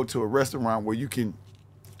do you go to a restaurant where you can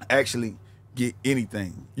actually get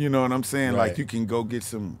anything. You know what I'm saying? Right. Like, you can go get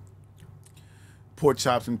some pork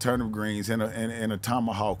chops and turnip greens and a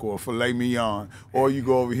tomahawk or a filet mignon, or you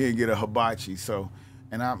go over here and get a hibachi. So,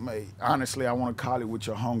 and honestly, I want to call it with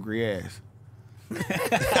your hungry ass.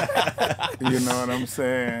 You know what I'm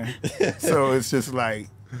saying? So it's just like,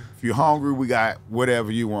 if you're hungry, we got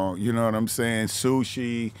whatever you want. You know what I'm saying?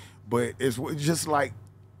 Sushi, but it's just like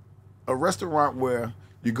a restaurant where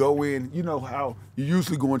you go in. You know how you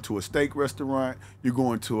usually go into a steak restaurant, you're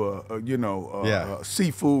going to a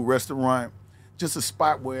seafood restaurant. Just a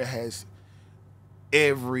spot where it has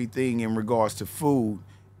everything in regards to food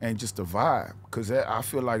and just a vibe. Because I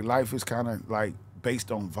feel like life is kind of like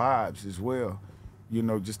based on vibes as well. You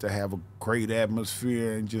know, just to have a great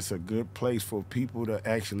atmosphere and just a good place for people to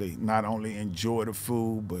actually not only enjoy the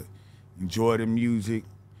food, but enjoy the music.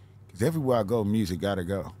 Because everywhere I go, music got to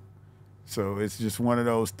go. So it's just one of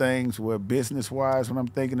those things where business-wise, when I'm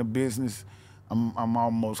thinking of business, I'm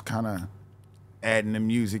almost kind of adding the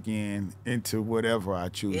music into whatever I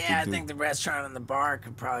choose to do. Yeah, I think the restaurant and the bar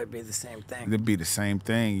could probably be the same thing. It'd be the same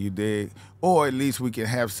thing, you dig? Or at least we can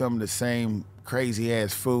have some of the same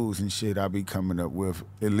crazy-ass foods and shit I be coming up with,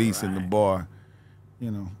 at least in the bar. You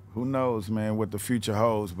know, who knows, man, what the future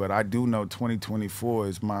holds, but I do know 2024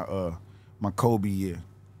 is my Kobe year.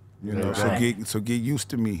 You know, so get used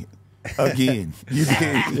to me. Again, you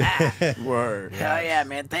did. Word. Hell yeah,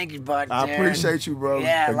 man! Thank you, Buck. I appreciate you, bro.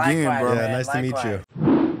 Yeah, again, likewise, bro. man. Yeah, nice to meet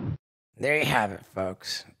you. There you have it,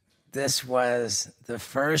 folks. This was the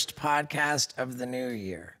first podcast of the new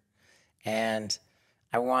year, and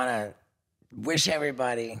I want to wish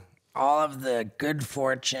everybody all of the good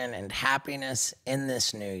fortune and happiness in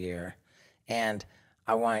this new year, and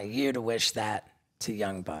I want you to wish that to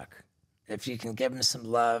Young Buck. If you can give him some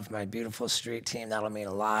love, my beautiful street team, that'll mean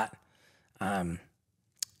a lot.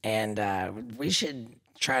 We should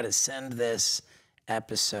try to send this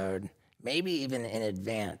episode, maybe even in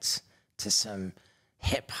advance, to some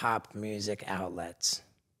hip-hop music outlets.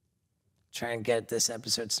 Try and get this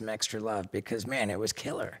episode some extra love because, man, it was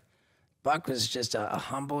killer. Buck was just a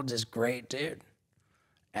humble, just great dude.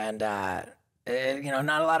 And, you know,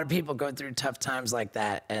 not a lot of people go through tough times like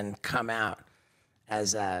that and come out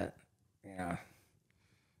as, you know,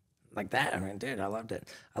 like that. I mean, dude, I loved it.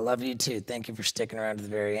 I love you too. Thank you for sticking around to the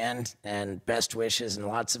very end, and best wishes and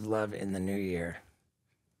lots of love in the new year.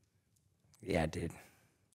 Yeah, dude.